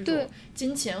量的这种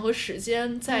金钱和时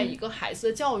间在一个孩子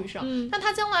的教育上。那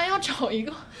他将来要找一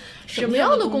个什么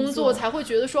样的工作才会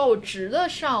觉得说我值得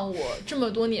上我这么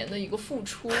多年的一个付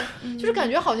出，就是感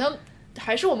觉好像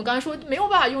还是我们刚才说没有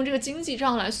办法用这个经济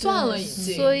账来算了已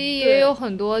经。所以也有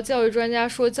很多教育专家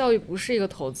说，教育不是一个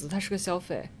投资，它是个消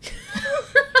费。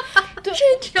对，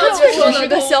这确实是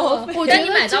个消费。我觉得你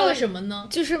买到了什么呢？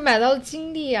就是买到了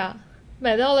经历啊，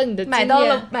买到了你的经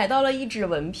验，买到了一纸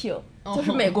文凭。就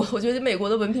是美国，我觉得美国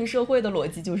的文凭社会的逻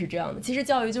辑就是这样的。其实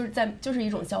教育就是一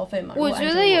种消费嘛。我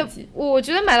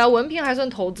觉得买到文凭还算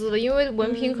投资的，因为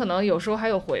文凭可能有时候还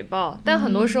有回报，但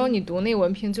很多时候你读那个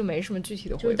文凭就没什么具体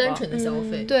的回报，就是单纯的消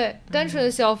费。对，单纯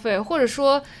的消费，或者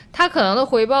说它可能的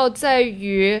回报在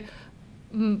于，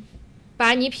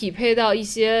把你匹配到一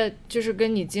些就是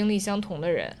跟你经历相同的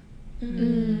人。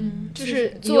就是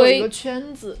作为一个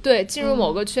圈子，对，进入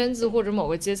某个圈子或者某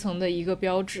个阶层的一个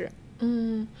标志。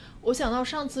我想到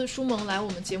上次舒萌来我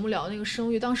们节目聊那个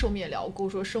生育，当时我们也聊过，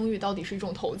说生育到底是一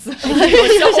种投资还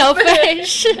是一种消费？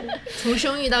是从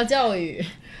生育到教育。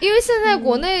因为现在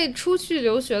国内出去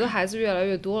留学的孩子越来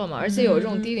越多了嘛，而且有这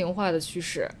种低龄化的趋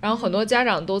势，然后很多家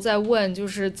长都在问，就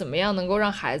是怎么样能够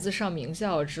让孩子上名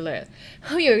校之类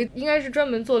的。有一个应该是专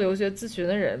门做留学咨询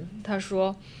的人，他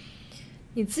说，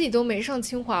你自己都没上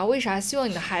清华，为啥希望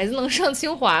你的孩子能上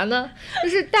清华呢？就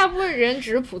是大部分人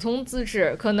只是普通资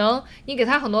质，可能你给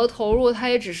他很多投入，他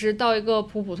也只是到一个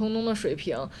普普通通的水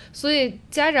平。所以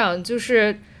家长就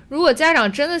是，如果家长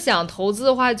真的想投资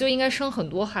的话，就应该生很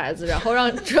多孩子，然后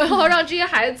让这些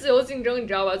孩子自由竞争，你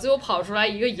知道吧？最后跑出来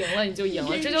一个赢了，你就赢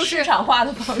了，这就是市场化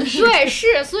的方式。对，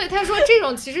是，所以他说这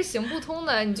种其实行不通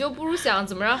的，你就不如想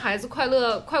怎么让孩子快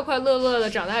快乐乐的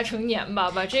长大成年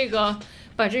吧，把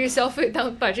这个消费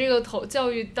把这个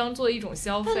教育当做一种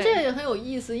消费。但这也很有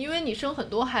意思，因为你生很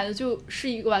多孩子就是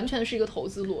完全是一个投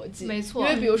资逻辑。没错，因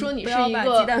为比如说你是一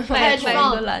个鸡蛋放在同一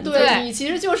个篮子，对，你其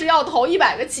实就是要投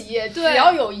100个企业，只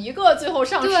要有一个最后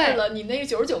上市了，你那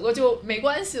99个就没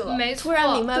关系了。没错，突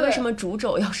然明白为什么主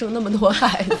轴要生那么多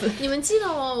孩子。你们记得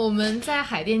吗？我们在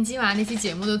海淀鸡娃那期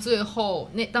节目的最后，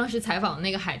当时采访的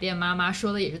那个海淀妈妈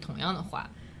说的也是同样的话。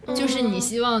就是你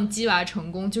希望鸡娃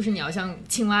成功，就是你要像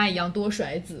青蛙一样多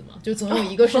甩子嘛，就总有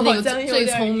一个是那个最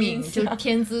聪明，就是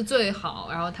天资最好，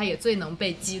然后他也最能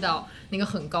被激到那个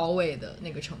很高位的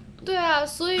那个程度。对啊，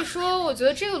所以说我觉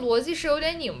得这个逻辑是有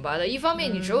点拧巴的。一方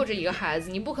面你只有这一个孩子，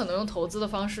你不可能用投资的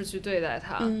方式去对待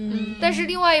他，但是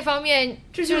另外一方面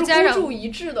这就是家长孤注一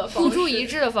掷的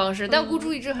方式，但孤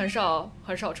注一掷很少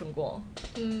成功，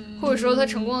或者说他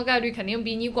成功的概率肯定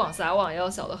比你广撒网要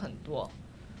小的很多。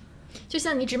就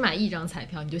像你只买一张彩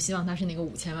票，你就希望它是那个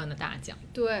5000万的大奖。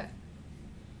对，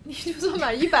你就算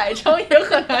买100张也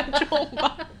很难中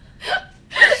吧。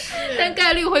但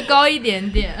概率会高一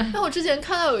点点。那我之前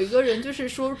看到有一个人就是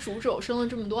说主肘生了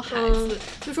这么多孩子，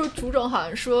就说主肘好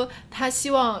像说他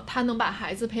希望他能把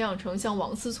孩子培养成像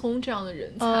王思聪这样的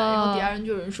人才，然后底下人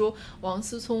就有人说王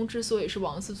思聪之所以是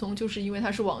王思聪，就是因为他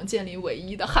是王健林唯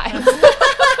一的孩子。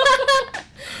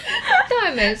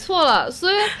对，没错了。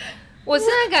所以我现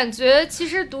在感觉其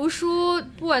实读书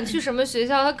不管去什么学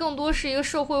校，它更多是一个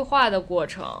社会化的过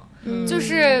程，就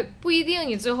是不一定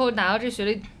你最后拿到这学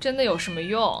历真的有什么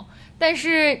用，但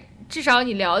是至少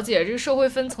你了解这个社会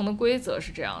分层的规则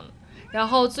是这样的，然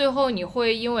后最后你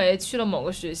会因为去了某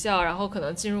个学校，然后可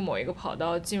能进入某一个跑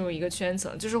道，进入一个圈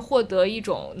层，就是获得一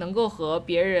种能够和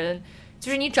别人，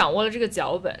就是你掌握了这个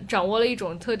脚本，掌握了一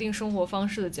种特定生活方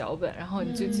式的脚本，然后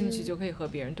你就进去就可以和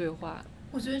别人对话。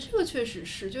我觉得这个确实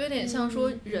是，就有点像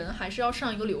说人还是要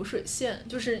上一个流水线，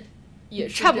就是也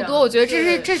是差不多。我觉得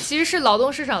这其实是劳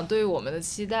动市场对于我们的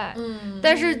期待。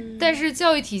但是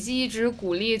教育体系一直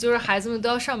鼓励就是孩子们都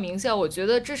要上名校，我觉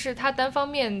得这是他单方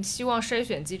面希望筛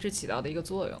选机制起到的一个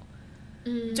作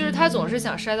用。就是他总是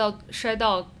想筛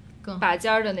到拔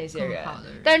尖儿的那些人，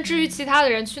但至于其他的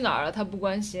人去哪儿了，他不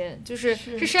关心。就是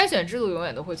筛选制度永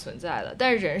远都会存在的，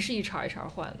但是人是一茬一茬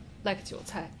换的。like 韭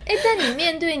菜。但你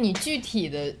面对你具体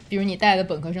的，比如你带的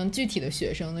本科生具体的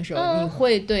学生的时候，你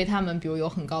会对他们比如有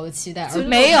很高的期待，而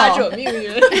没有尊重他者命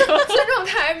运，尊重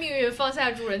他人命运，放下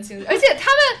助人情绪。而且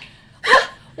他们，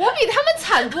我比他们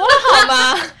惨多了好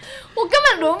吗？我根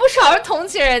本轮不着同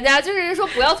情人家，就是人说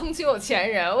不要同情有钱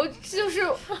人。我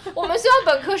们学校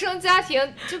本科生家庭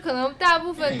就可能大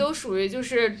部分都属于就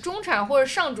是中产或者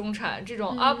上中产这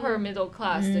种 upper middle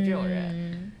class 的这种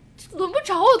人。轮不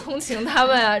着我同情他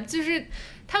们啊，就是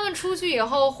他们出去以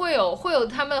后会有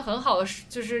他们很好的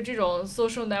就是这种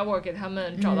social network 给他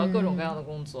们找到各种各样的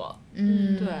工作。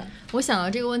对，我想到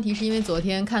这个问题是因为昨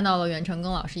天看到了袁成庚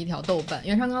老师一条豆瓣，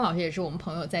袁成庚老师也是我们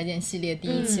朋友再见系列第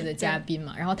1期的嘉宾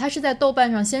嘛，然后他是在豆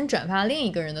瓣上先转发另一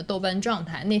个人的豆瓣状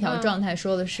态，那条状态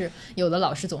说的是有的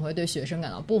老师总会对学生感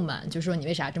到不满，就说你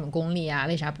为啥这么功利啊，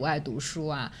为啥不爱读书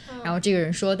啊，然后这个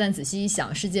人说但仔细一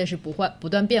想，世界是不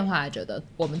断变化着的，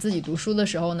我们自己读书的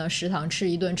时候呢，食堂吃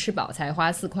一顿吃饱才花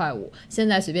4.5块，现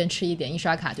在随便吃一点一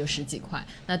刷卡就10几块，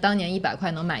那当年100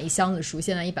块能买1箱子书，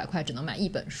现在100块只能买1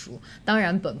本书，当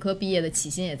然本科毕业的起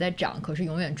薪也在涨，可是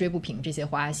永远追不平这些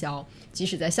花销。即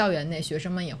使在校园内，学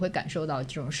生们也会感受到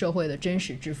这种社会的真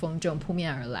实之风正扑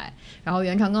面而来。然后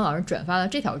袁长庚老师转发了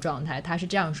这条状态，他是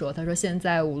这样说，他说现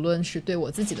在无论是对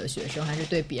我自己的学生还是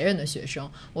对别人的学生，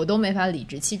我都没法理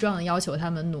直气壮地要求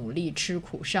他们努力吃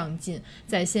苦上进。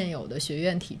在现有的学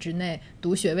院体制内，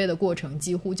读学位的过程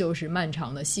几乎就是漫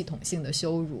长的系统性的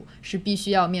羞辱，是必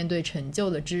须要面对陈旧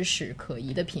的知识、可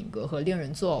疑的品格和令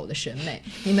人作呕的审美。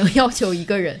你能要求一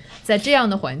个人在这样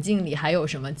的环境里还有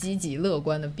什么积极乐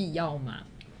观的必要吗？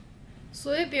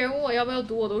所以别人问我要不要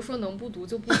读，我都说能不读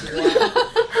就不读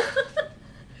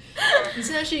你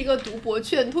现在是一个读博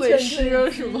劝退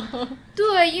师是吗？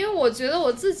对，因为我觉得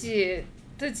我自己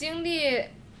的经历，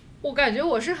我感觉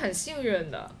我是很幸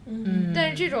运的，但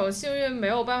是这种幸运没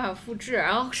有办法复制。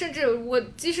然后甚至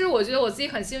即使我觉得我自己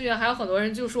很幸运，还有很多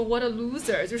人就说 what a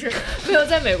loser， 就是没有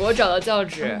在美国找到教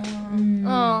职。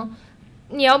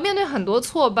你要面对很多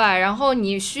挫败，然后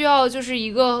你需要就是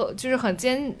一个就是很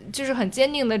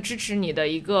坚定的支持你的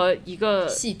一个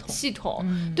系统。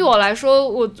对我来说，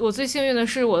我最幸运的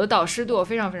是我的导师对我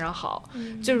非常非常好。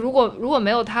就如果没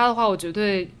有他的话，我绝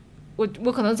对我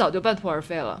可能早就半途而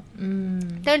废了。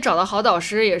但是找到好导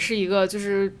师也是一个就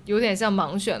是有点像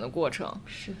盲选的过程。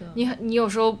是的，你有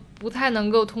时候不太能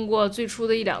够通过最初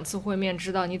的1-2次会面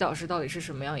知道你导师到底是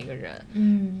什么样一个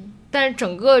人。但是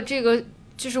整个这个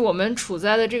就是我们处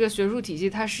在的这个学术体系，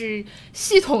它是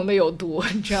系统的有毒，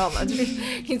你知道吗？就是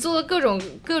你做的各种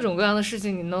各样的事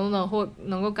情，你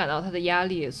能够感到它的压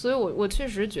力。所以我确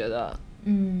实觉得，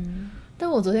但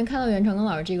我昨天看到袁长庚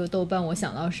老师这个豆瓣，我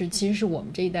想到是其实是我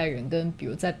们这一代人跟比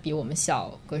如在比我们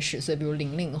小个10岁，比如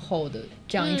00后的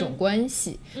这样一种关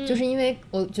系。就是因为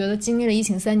我觉得经历了疫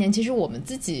情3年，其实我们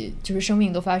自己就是生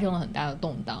命都发生了很大的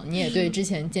动荡，你也对之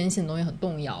前坚信的东西很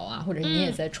动摇啊，或者你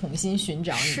也在重新寻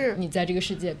找你在这个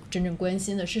世界真正关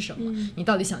心的是什么，你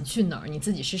到底想去哪儿，你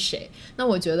自己是谁。那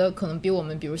我觉得可能比我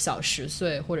们比如小10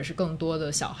岁或者是更多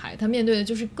的小孩，他面对的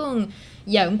就是更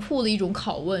严酷的一种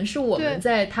拷问，是我们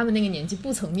在他们那个年纪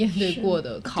不曾面对过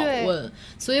的拷问。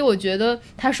所以我觉得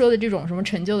他说的这种什么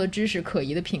陈旧的知识、可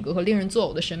疑的品格和令人作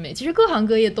呕的审美，其实各行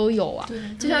各业都有啊。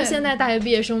就像现在大学毕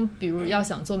业生比如要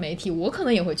想做媒体，我可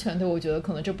能也会劝退，我觉得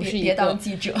可能这不是一个别当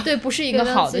记者，对，不是一个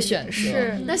好的选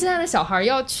择。那现在的小孩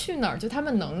要去哪儿，就他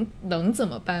们能怎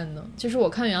么办呢？就是我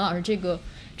看袁老师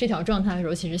这条状态的时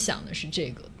候，其实想的是这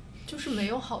个，就是没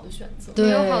有好的选择，没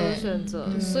有好的选择。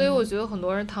所以我觉得很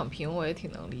多人躺平我也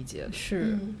挺能理解的，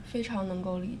是非常能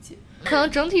够理解。可能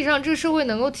整体上这个社会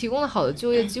能够提供的好的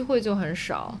就业机会就很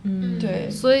少。对，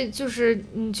所以就是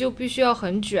你就必须要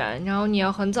很卷，然后你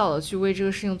要很早的去为这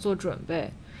个事情做准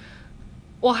备。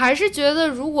我还是觉得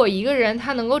如果一个人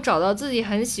他能够找到自己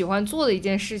很喜欢做的一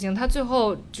件事情，他最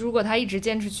后如果他一直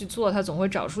坚持去做，他总会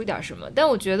找出一点什么。但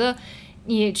我觉得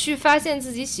你去发现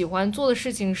自己喜欢做的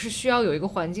事情是需要有一个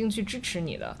环境去支持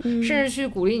你的，甚至去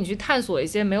鼓励你去探索一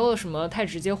些没有什么太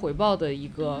直接回报的一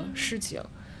个事情。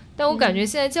但我感觉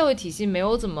现在教育体系没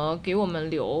有怎么给我们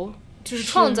就是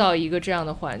创造一个这样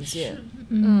的环境。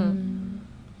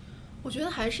我觉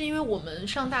得还是因为我们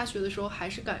上大学的时候还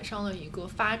是赶上了一个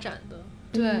发展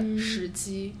的时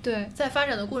机。对，在发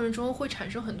展的过程中会产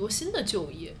生很多新的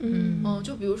就业。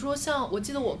就比如说像我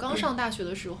记得我刚上大学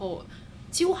的时候，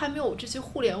几乎还没有这些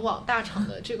互联网大厂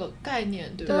的这个概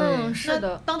念，对吧？是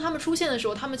的。当他们出现的时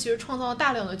候，他们其实创造了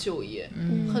大量的就业。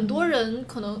很多人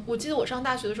可能，我记得我上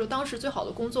大学的时候，当时最好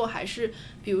的工作还是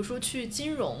比如说去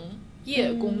金融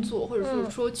业工作，或者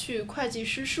说去会计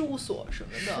师事务所什么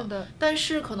的。是的。但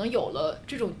是可能有了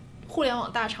这种互联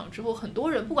网大厂之后，很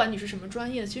多人不管你是什么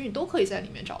专业，其实你都可以在里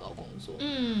面找到工作。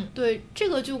对，这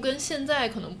个就跟现在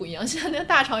可能不一样，现在那些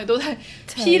大厂也都在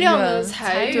批量的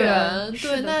裁员。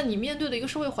对，那你面对的一个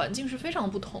社会环境是非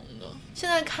常不同的。现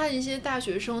在看一些大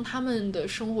学生他们的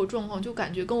生活状况，就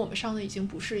感觉跟我们上的已经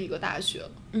不是一个大学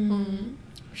了。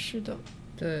是的。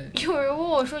对，有人问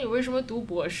我说你为什么读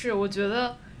博士，我觉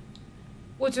得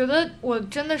我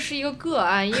真的是一个个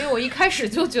案，因为我一开始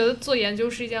就觉得做研究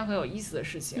是一件很有意思的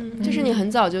事情。就是你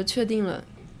很早就确定了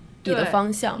你的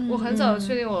方向。我很早就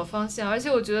确定我的方向，而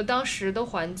且我觉得当时的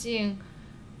环境，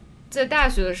在大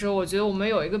学的时候，我觉得我们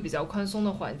有一个比较宽松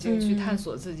的环境去探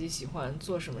索自己喜欢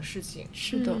做什么事情。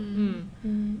是的。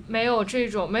没有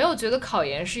觉得考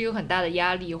研是一个很大的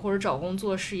压力，或者找工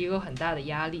作是一个很大的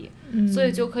压力，所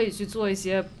以就可以去做一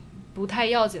些不太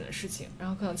要紧的事情，然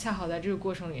后可能恰好在这个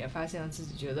过程里面发现了自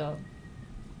己觉得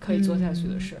可以做下去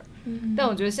的事。但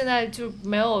我觉得现在就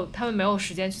他们没有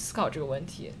时间去思考这个问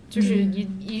题，就是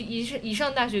一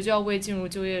上大学就要为进入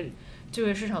就业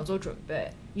市场做准备，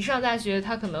一上大学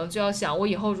他可能就要想我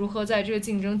以后如何在这个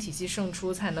竞争体系胜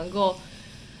出，才能够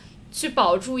去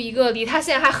保住一个离他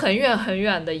现在还很远很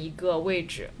远的一个位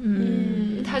置，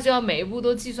他就要每一步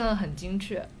都计算得很精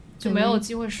确，就没有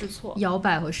机会试错，摇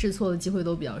摆和试错的机会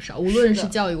都比较少，无论是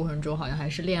教育过程中好像还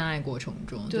是恋爱过程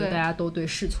中，就大家都对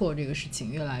试错这个事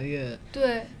情越来越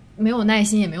对没有耐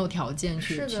心也没有条件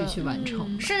去完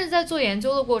成，甚至在做研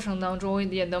究的过程当中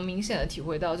也能明显的体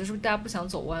会到，就是大家不想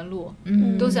走弯路，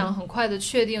都想很快的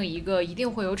确定一个一定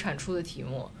会有产出的题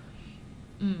目。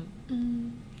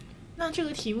那这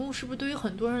个题目是不是对于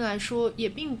很多人来说也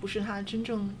并不是他真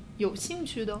正有兴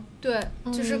趣的？对，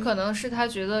就是可能是他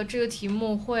觉得这个题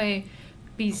目会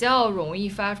比较容易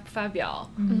发表，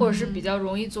或者是比较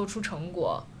容易做出成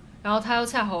果，然后他又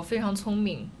恰好非常聪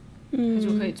明，他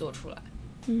就可以做出来。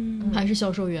还是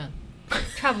销售员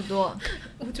差不多。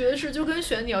我觉得是就跟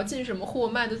选你要进什么货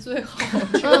卖的最好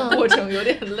这个过程有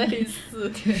点类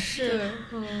似。是，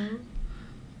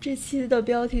这期的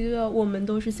标题就叫我们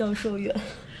都是销售员。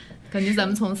感觉咱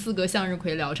们从4个向日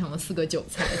葵聊成了4个韭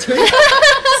菜，就是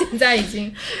现在已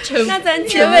经那咱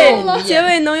结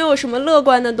尾能有什么乐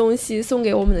观的东西送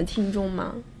给我们的听众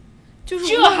吗？就是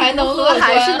这还能乐观，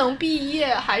还是能毕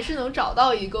业，还是能找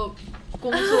到一个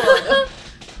工作的，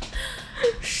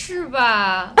是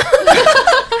吧？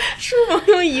是我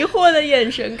用疑惑的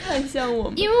眼神看向我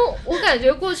们，因为我感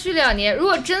觉过去2年，如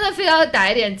果真的非要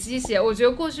打一点鸡血，我觉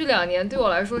得过去2年对我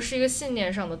来说是一个信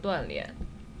念上的锻炼。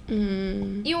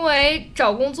因为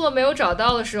找工作没有找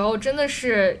到的时候，真的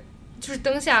是就是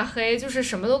灯下黑，就是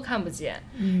什么都看不见。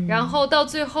然后到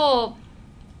最后，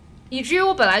以至于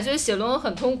我本来觉得写论文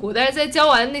很痛苦，但是在交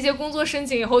完那些工作申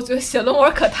请以后，觉得写论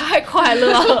文可太快乐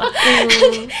了。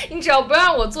你只要不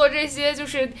让我做这些就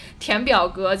是填表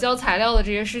格、交材料的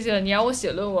这些事情，你让我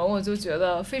写论文，我就觉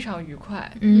得非常愉快，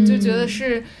就觉得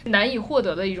是难以获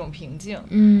得的一种平静。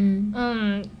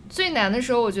最难的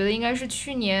时候，我觉得应该是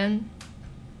去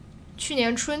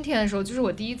年春天的时候，就是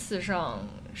我第一次上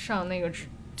那个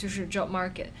就是 job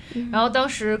market，然后当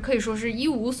时可以说是一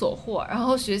无所获，然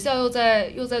后学校又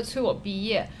在催我毕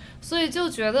业，所以就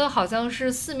觉得好像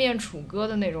是四面楚歌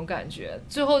的那种感觉。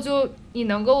最后就你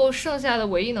能够剩下的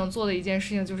唯一能做的一件事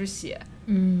情就是写，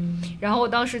然后我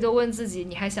当时就问自己，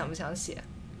你还想不想写？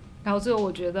然后最后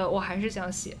我觉得我还是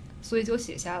想写，所以就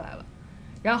写下来了。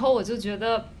然后我就觉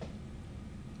得，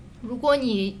如果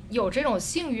你有这种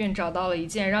幸运找到了一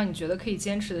件让你觉得可以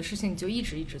坚持的事情，你就一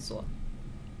直做。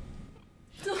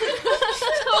好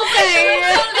感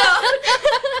人。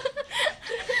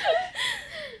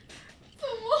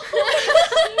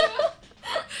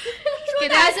给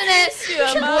大家现在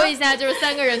直播一下，就是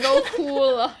3个人都哭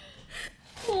了。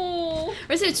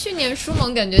而且去年书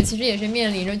萌感觉其实也是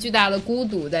面临着巨大的孤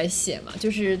独在写嘛，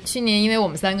就是去年因为我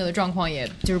们3个的状况也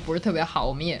就是不是特别好，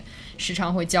我们也时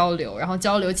常会交流，然后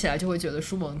交流起来就会觉得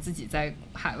书萌自己在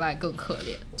海外更可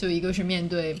怜，就一个是面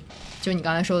对就你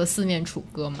刚才说的四面楚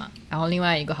歌嘛，然后另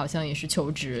外一个好像也是求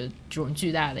职这种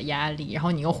巨大的压力，然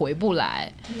后你又回不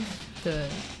来。对，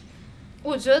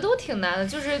我觉得都挺难的，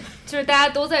就是大家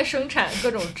都在生产各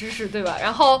种知识，对吧？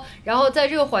然后在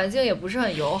这个环境也不是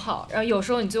很友好，然后有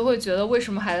时候你就会觉得为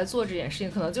什么还在做这件事情，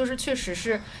可能就是确实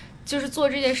是就是做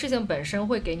这件事情本身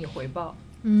会给你回报。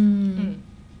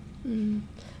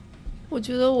我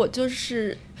觉得我就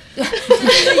是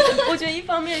我觉得一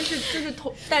方面是就是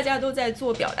大家都在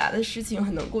做表达的事情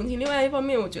很能共情，另外一方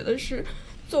面我觉得是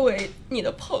作为你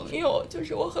的朋友，就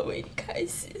是我很为你开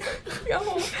心，然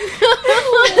后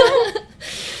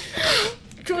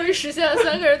终于实现了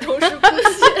3个人同时哭泣。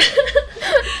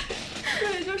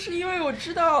对，就是因为我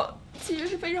知道其实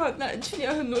是非常难，去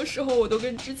年很多时候我都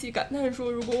跟知琪感叹说，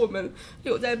如果我们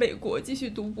留在美国继续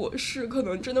读博士，可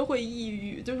能真的会抑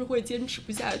郁，就是会坚持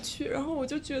不下去。然后我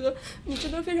就觉得你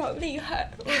真的非常厉害，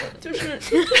就是太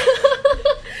傻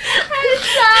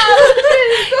了，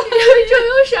有一种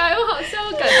又傻又好笑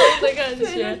又感动的感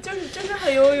觉，就是真的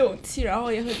很有勇气，然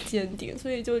后也很坚定，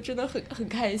所以就真的很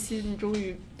开心，你终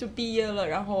于就毕业了，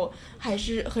然后还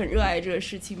是很热爱这个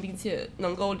事情，并且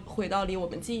能够回到离我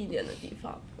们近一点的地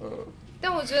方。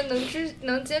但我觉得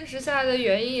能坚持下来的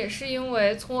原因，也是因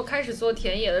为从我开始做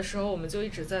田野的时候，我们就一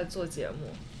直在做节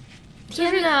目。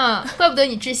天哪，怪不得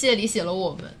你致谢里写了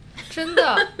我们。真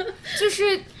的，就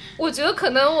是我觉得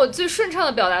可能我最顺畅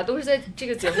的表达都是在这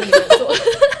个节目里面做。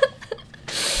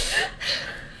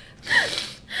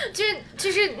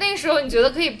就是那时候你觉得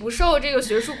可以不受这个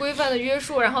学术规范的约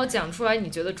束，然后讲出来你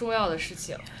觉得重要的事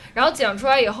情，然后讲出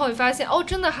来以后你发现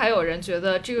真的还有人觉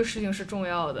得这个事情是重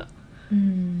要的。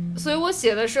所以我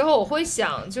写的时候我会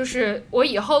想，就是我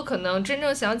以后可能真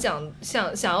正想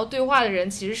要对话的人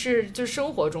其实是就是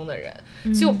生活中的人，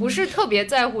所以我不是特别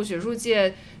在乎学术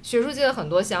界的很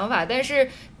多想法，但是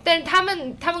他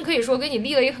们可以说给你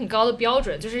立了一个很高的标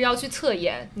准，就是要去测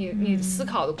验你思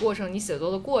考的过程，你写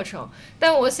作的过程。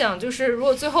但我想，就是如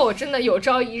果最后我真的有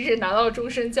朝一日拿到终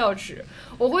身教职，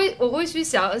我会去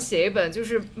想写一本就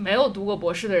是没有读过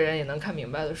博士的人也能看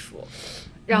明白的书，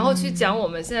然后去讲我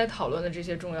们现在讨论的这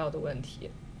些重要的问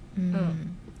题。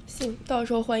行，到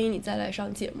时候欢迎你再来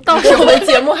上节目。到时候我们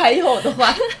节目还有的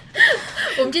话，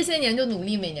我们这些年就努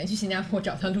力每年去新加坡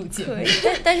找他录节目。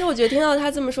但是我觉得听到他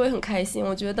这么说也很开心。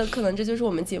我觉得可能这就是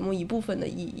我们节目一部分的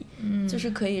意义，就是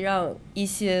可以让一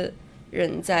些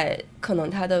人在可能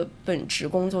他的本职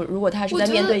工作，如果他是在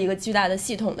面对一个巨大的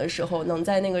系统的时候，能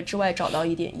在那个之外找到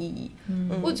一点意义。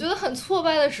我觉得很挫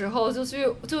败的时候，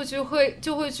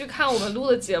就会去看我们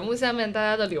录的节目下面大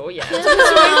家的留言，就是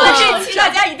这期大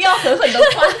家一定要狠狠的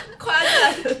夸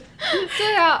赞。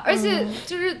对啊，而且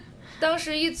就是当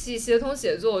时一起协同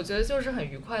写作，我觉得就是很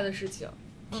愉快的事情。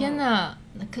天哪，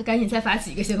那赶紧再发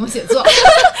起一个协同写作。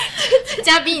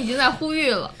嘉宾已经在呼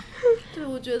吁了。对，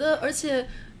我觉得，而且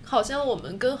好像我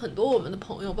们跟很多我们的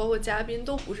朋友包括嘉宾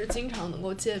都不是经常能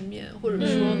够见面，或者说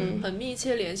很密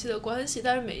切联系的关系，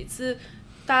但是每一次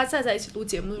大家再在一起录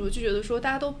节目的时候，就觉得说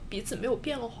大家都彼此没有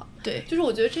变化。对，就是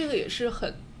我觉得这个也是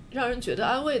很让人觉得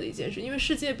安慰的一件事，因为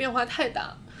世界变化太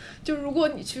大，就如果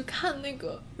你去看那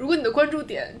个，如果你的关注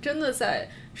点真的在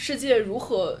世界如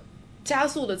何加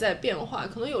速的在变化，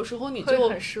可能有时候你就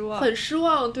很失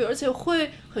望，对，而且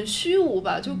会很虚无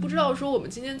吧，就不知道说我们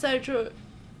今天在这儿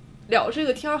聊这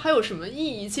个天还有什么意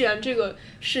义，既然这个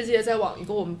世界在往一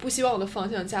个我们不希望的方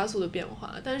向加速的变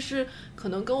化，但是可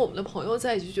能跟我们的朋友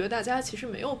在一起就觉得大家其实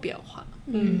没有变化。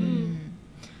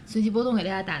随机波动给大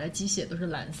家打的鸡血都是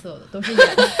蓝色的，都是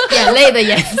眼泪的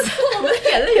颜色。我们的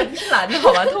眼泪也不是蓝的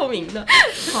好吧，透明的。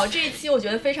好，这一期我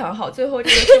觉得非常好，最后这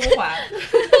个升华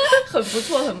很不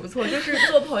错很不错，就是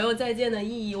做朋友再见的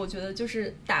意义，我觉得就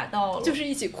是达到了，就是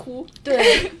一起哭。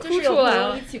对，就是有朋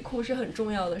友一起哭是很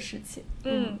重要的事情。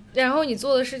然后你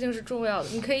做的事情是重要的，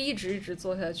你可以一直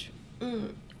做下去。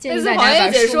建议大家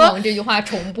把书萌这句话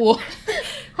重播。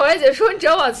黄月姐说：“你只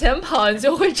要往前跑，你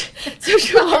就会就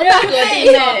是往任何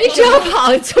地方，你只要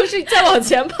跑就是再往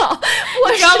前跑，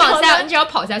你只要往下，你只要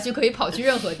跑下去，可以跑去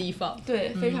任何地方。”对，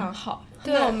非常好。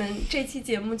那我们这期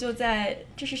节目就在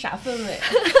这是啥氛围？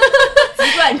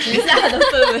急转直下的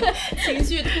氛围，情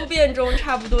绪突变中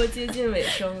差不多接近尾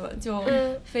声了，就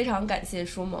非常感谢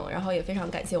舒萌，然后也非常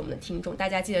感谢我们的听众，大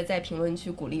家记得在评论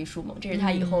区鼓励舒萌，这是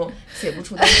他以后写不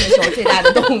出单身时候最大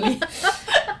的动力。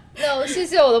那我谢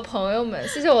谢我的朋友们，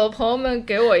谢谢我的朋友们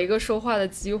给我一个说话的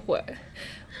机会。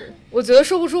我觉得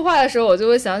说不出话的时候，我就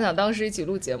会想想当时一起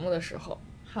录节目的时候。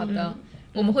好的。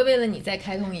我们会为了你再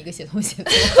开通一个协同写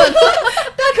作。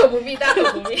大可不必，大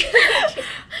可不必。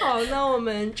好，那我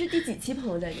们这第几期朋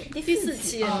友再见？第4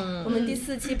期。我们第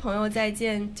4期朋友再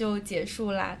见就结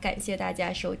束啦，感谢大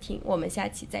家收听，我们下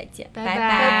期再见，拜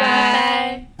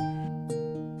拜。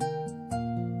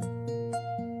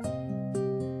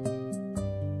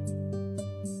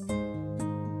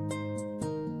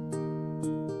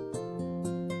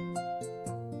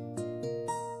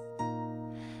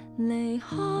離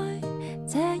開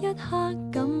這一刻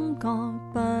感覺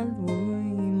不會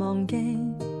忘記，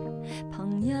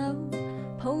朋友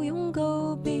抱擁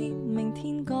告別，明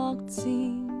天各自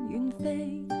遠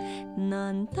飛，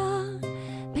難得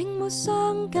並沒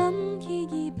傷感，依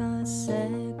依不捨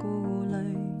顧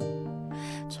慮，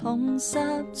重拾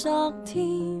昨天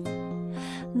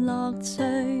樂趣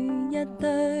一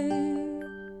堆，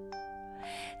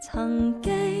曾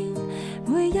經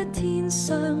每一天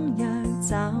相約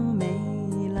找美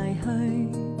麗去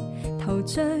陶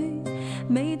醉，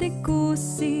美的故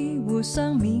事互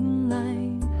相勉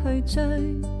勵去追，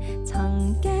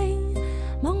曾經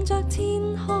望着天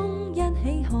空一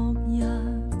起哭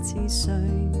泣似睡，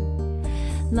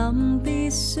臨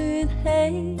別說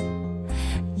起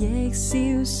亦笑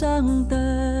相對，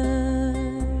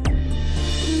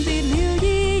別了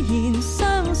依然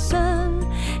相信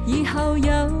以後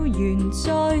有緣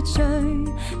再聚，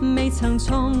未曾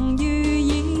重遇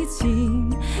以前，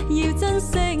要珍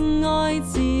惜愛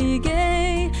自己，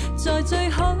在最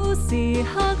好時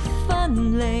刻分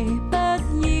離，不要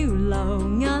流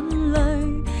眼淚，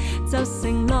就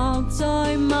承諾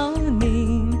在某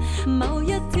年某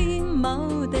一天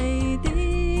某地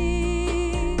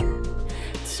點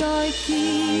再見。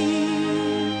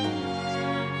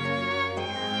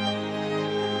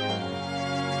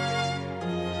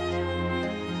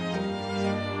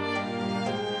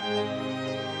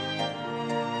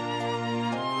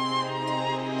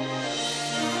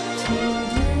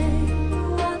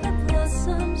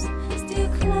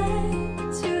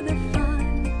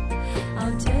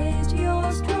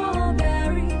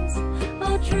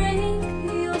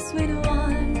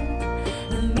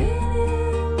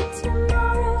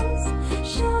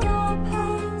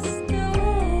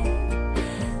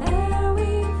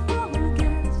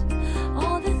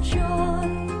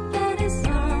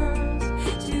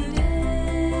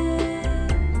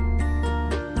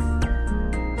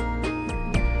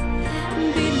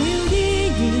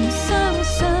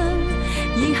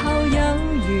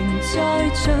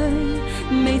聚，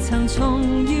未曾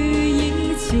重遇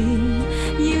以前，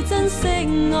要珍惜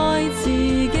愛自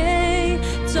己，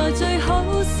在最好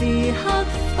時刻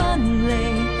分離，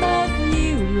不要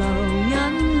流眼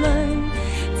淚，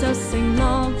就承諾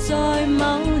在某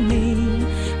年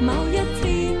某一天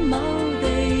某地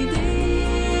點，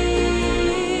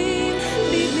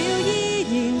別了依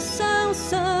然相信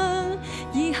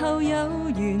以後有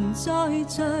緣再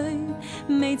聚，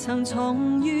未曾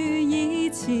重遇以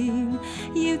前，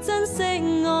要珍惜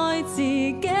愛自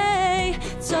己，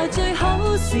在最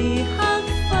好時刻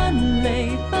分離，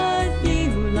不要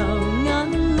流眼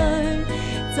淚，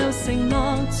就承諾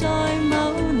在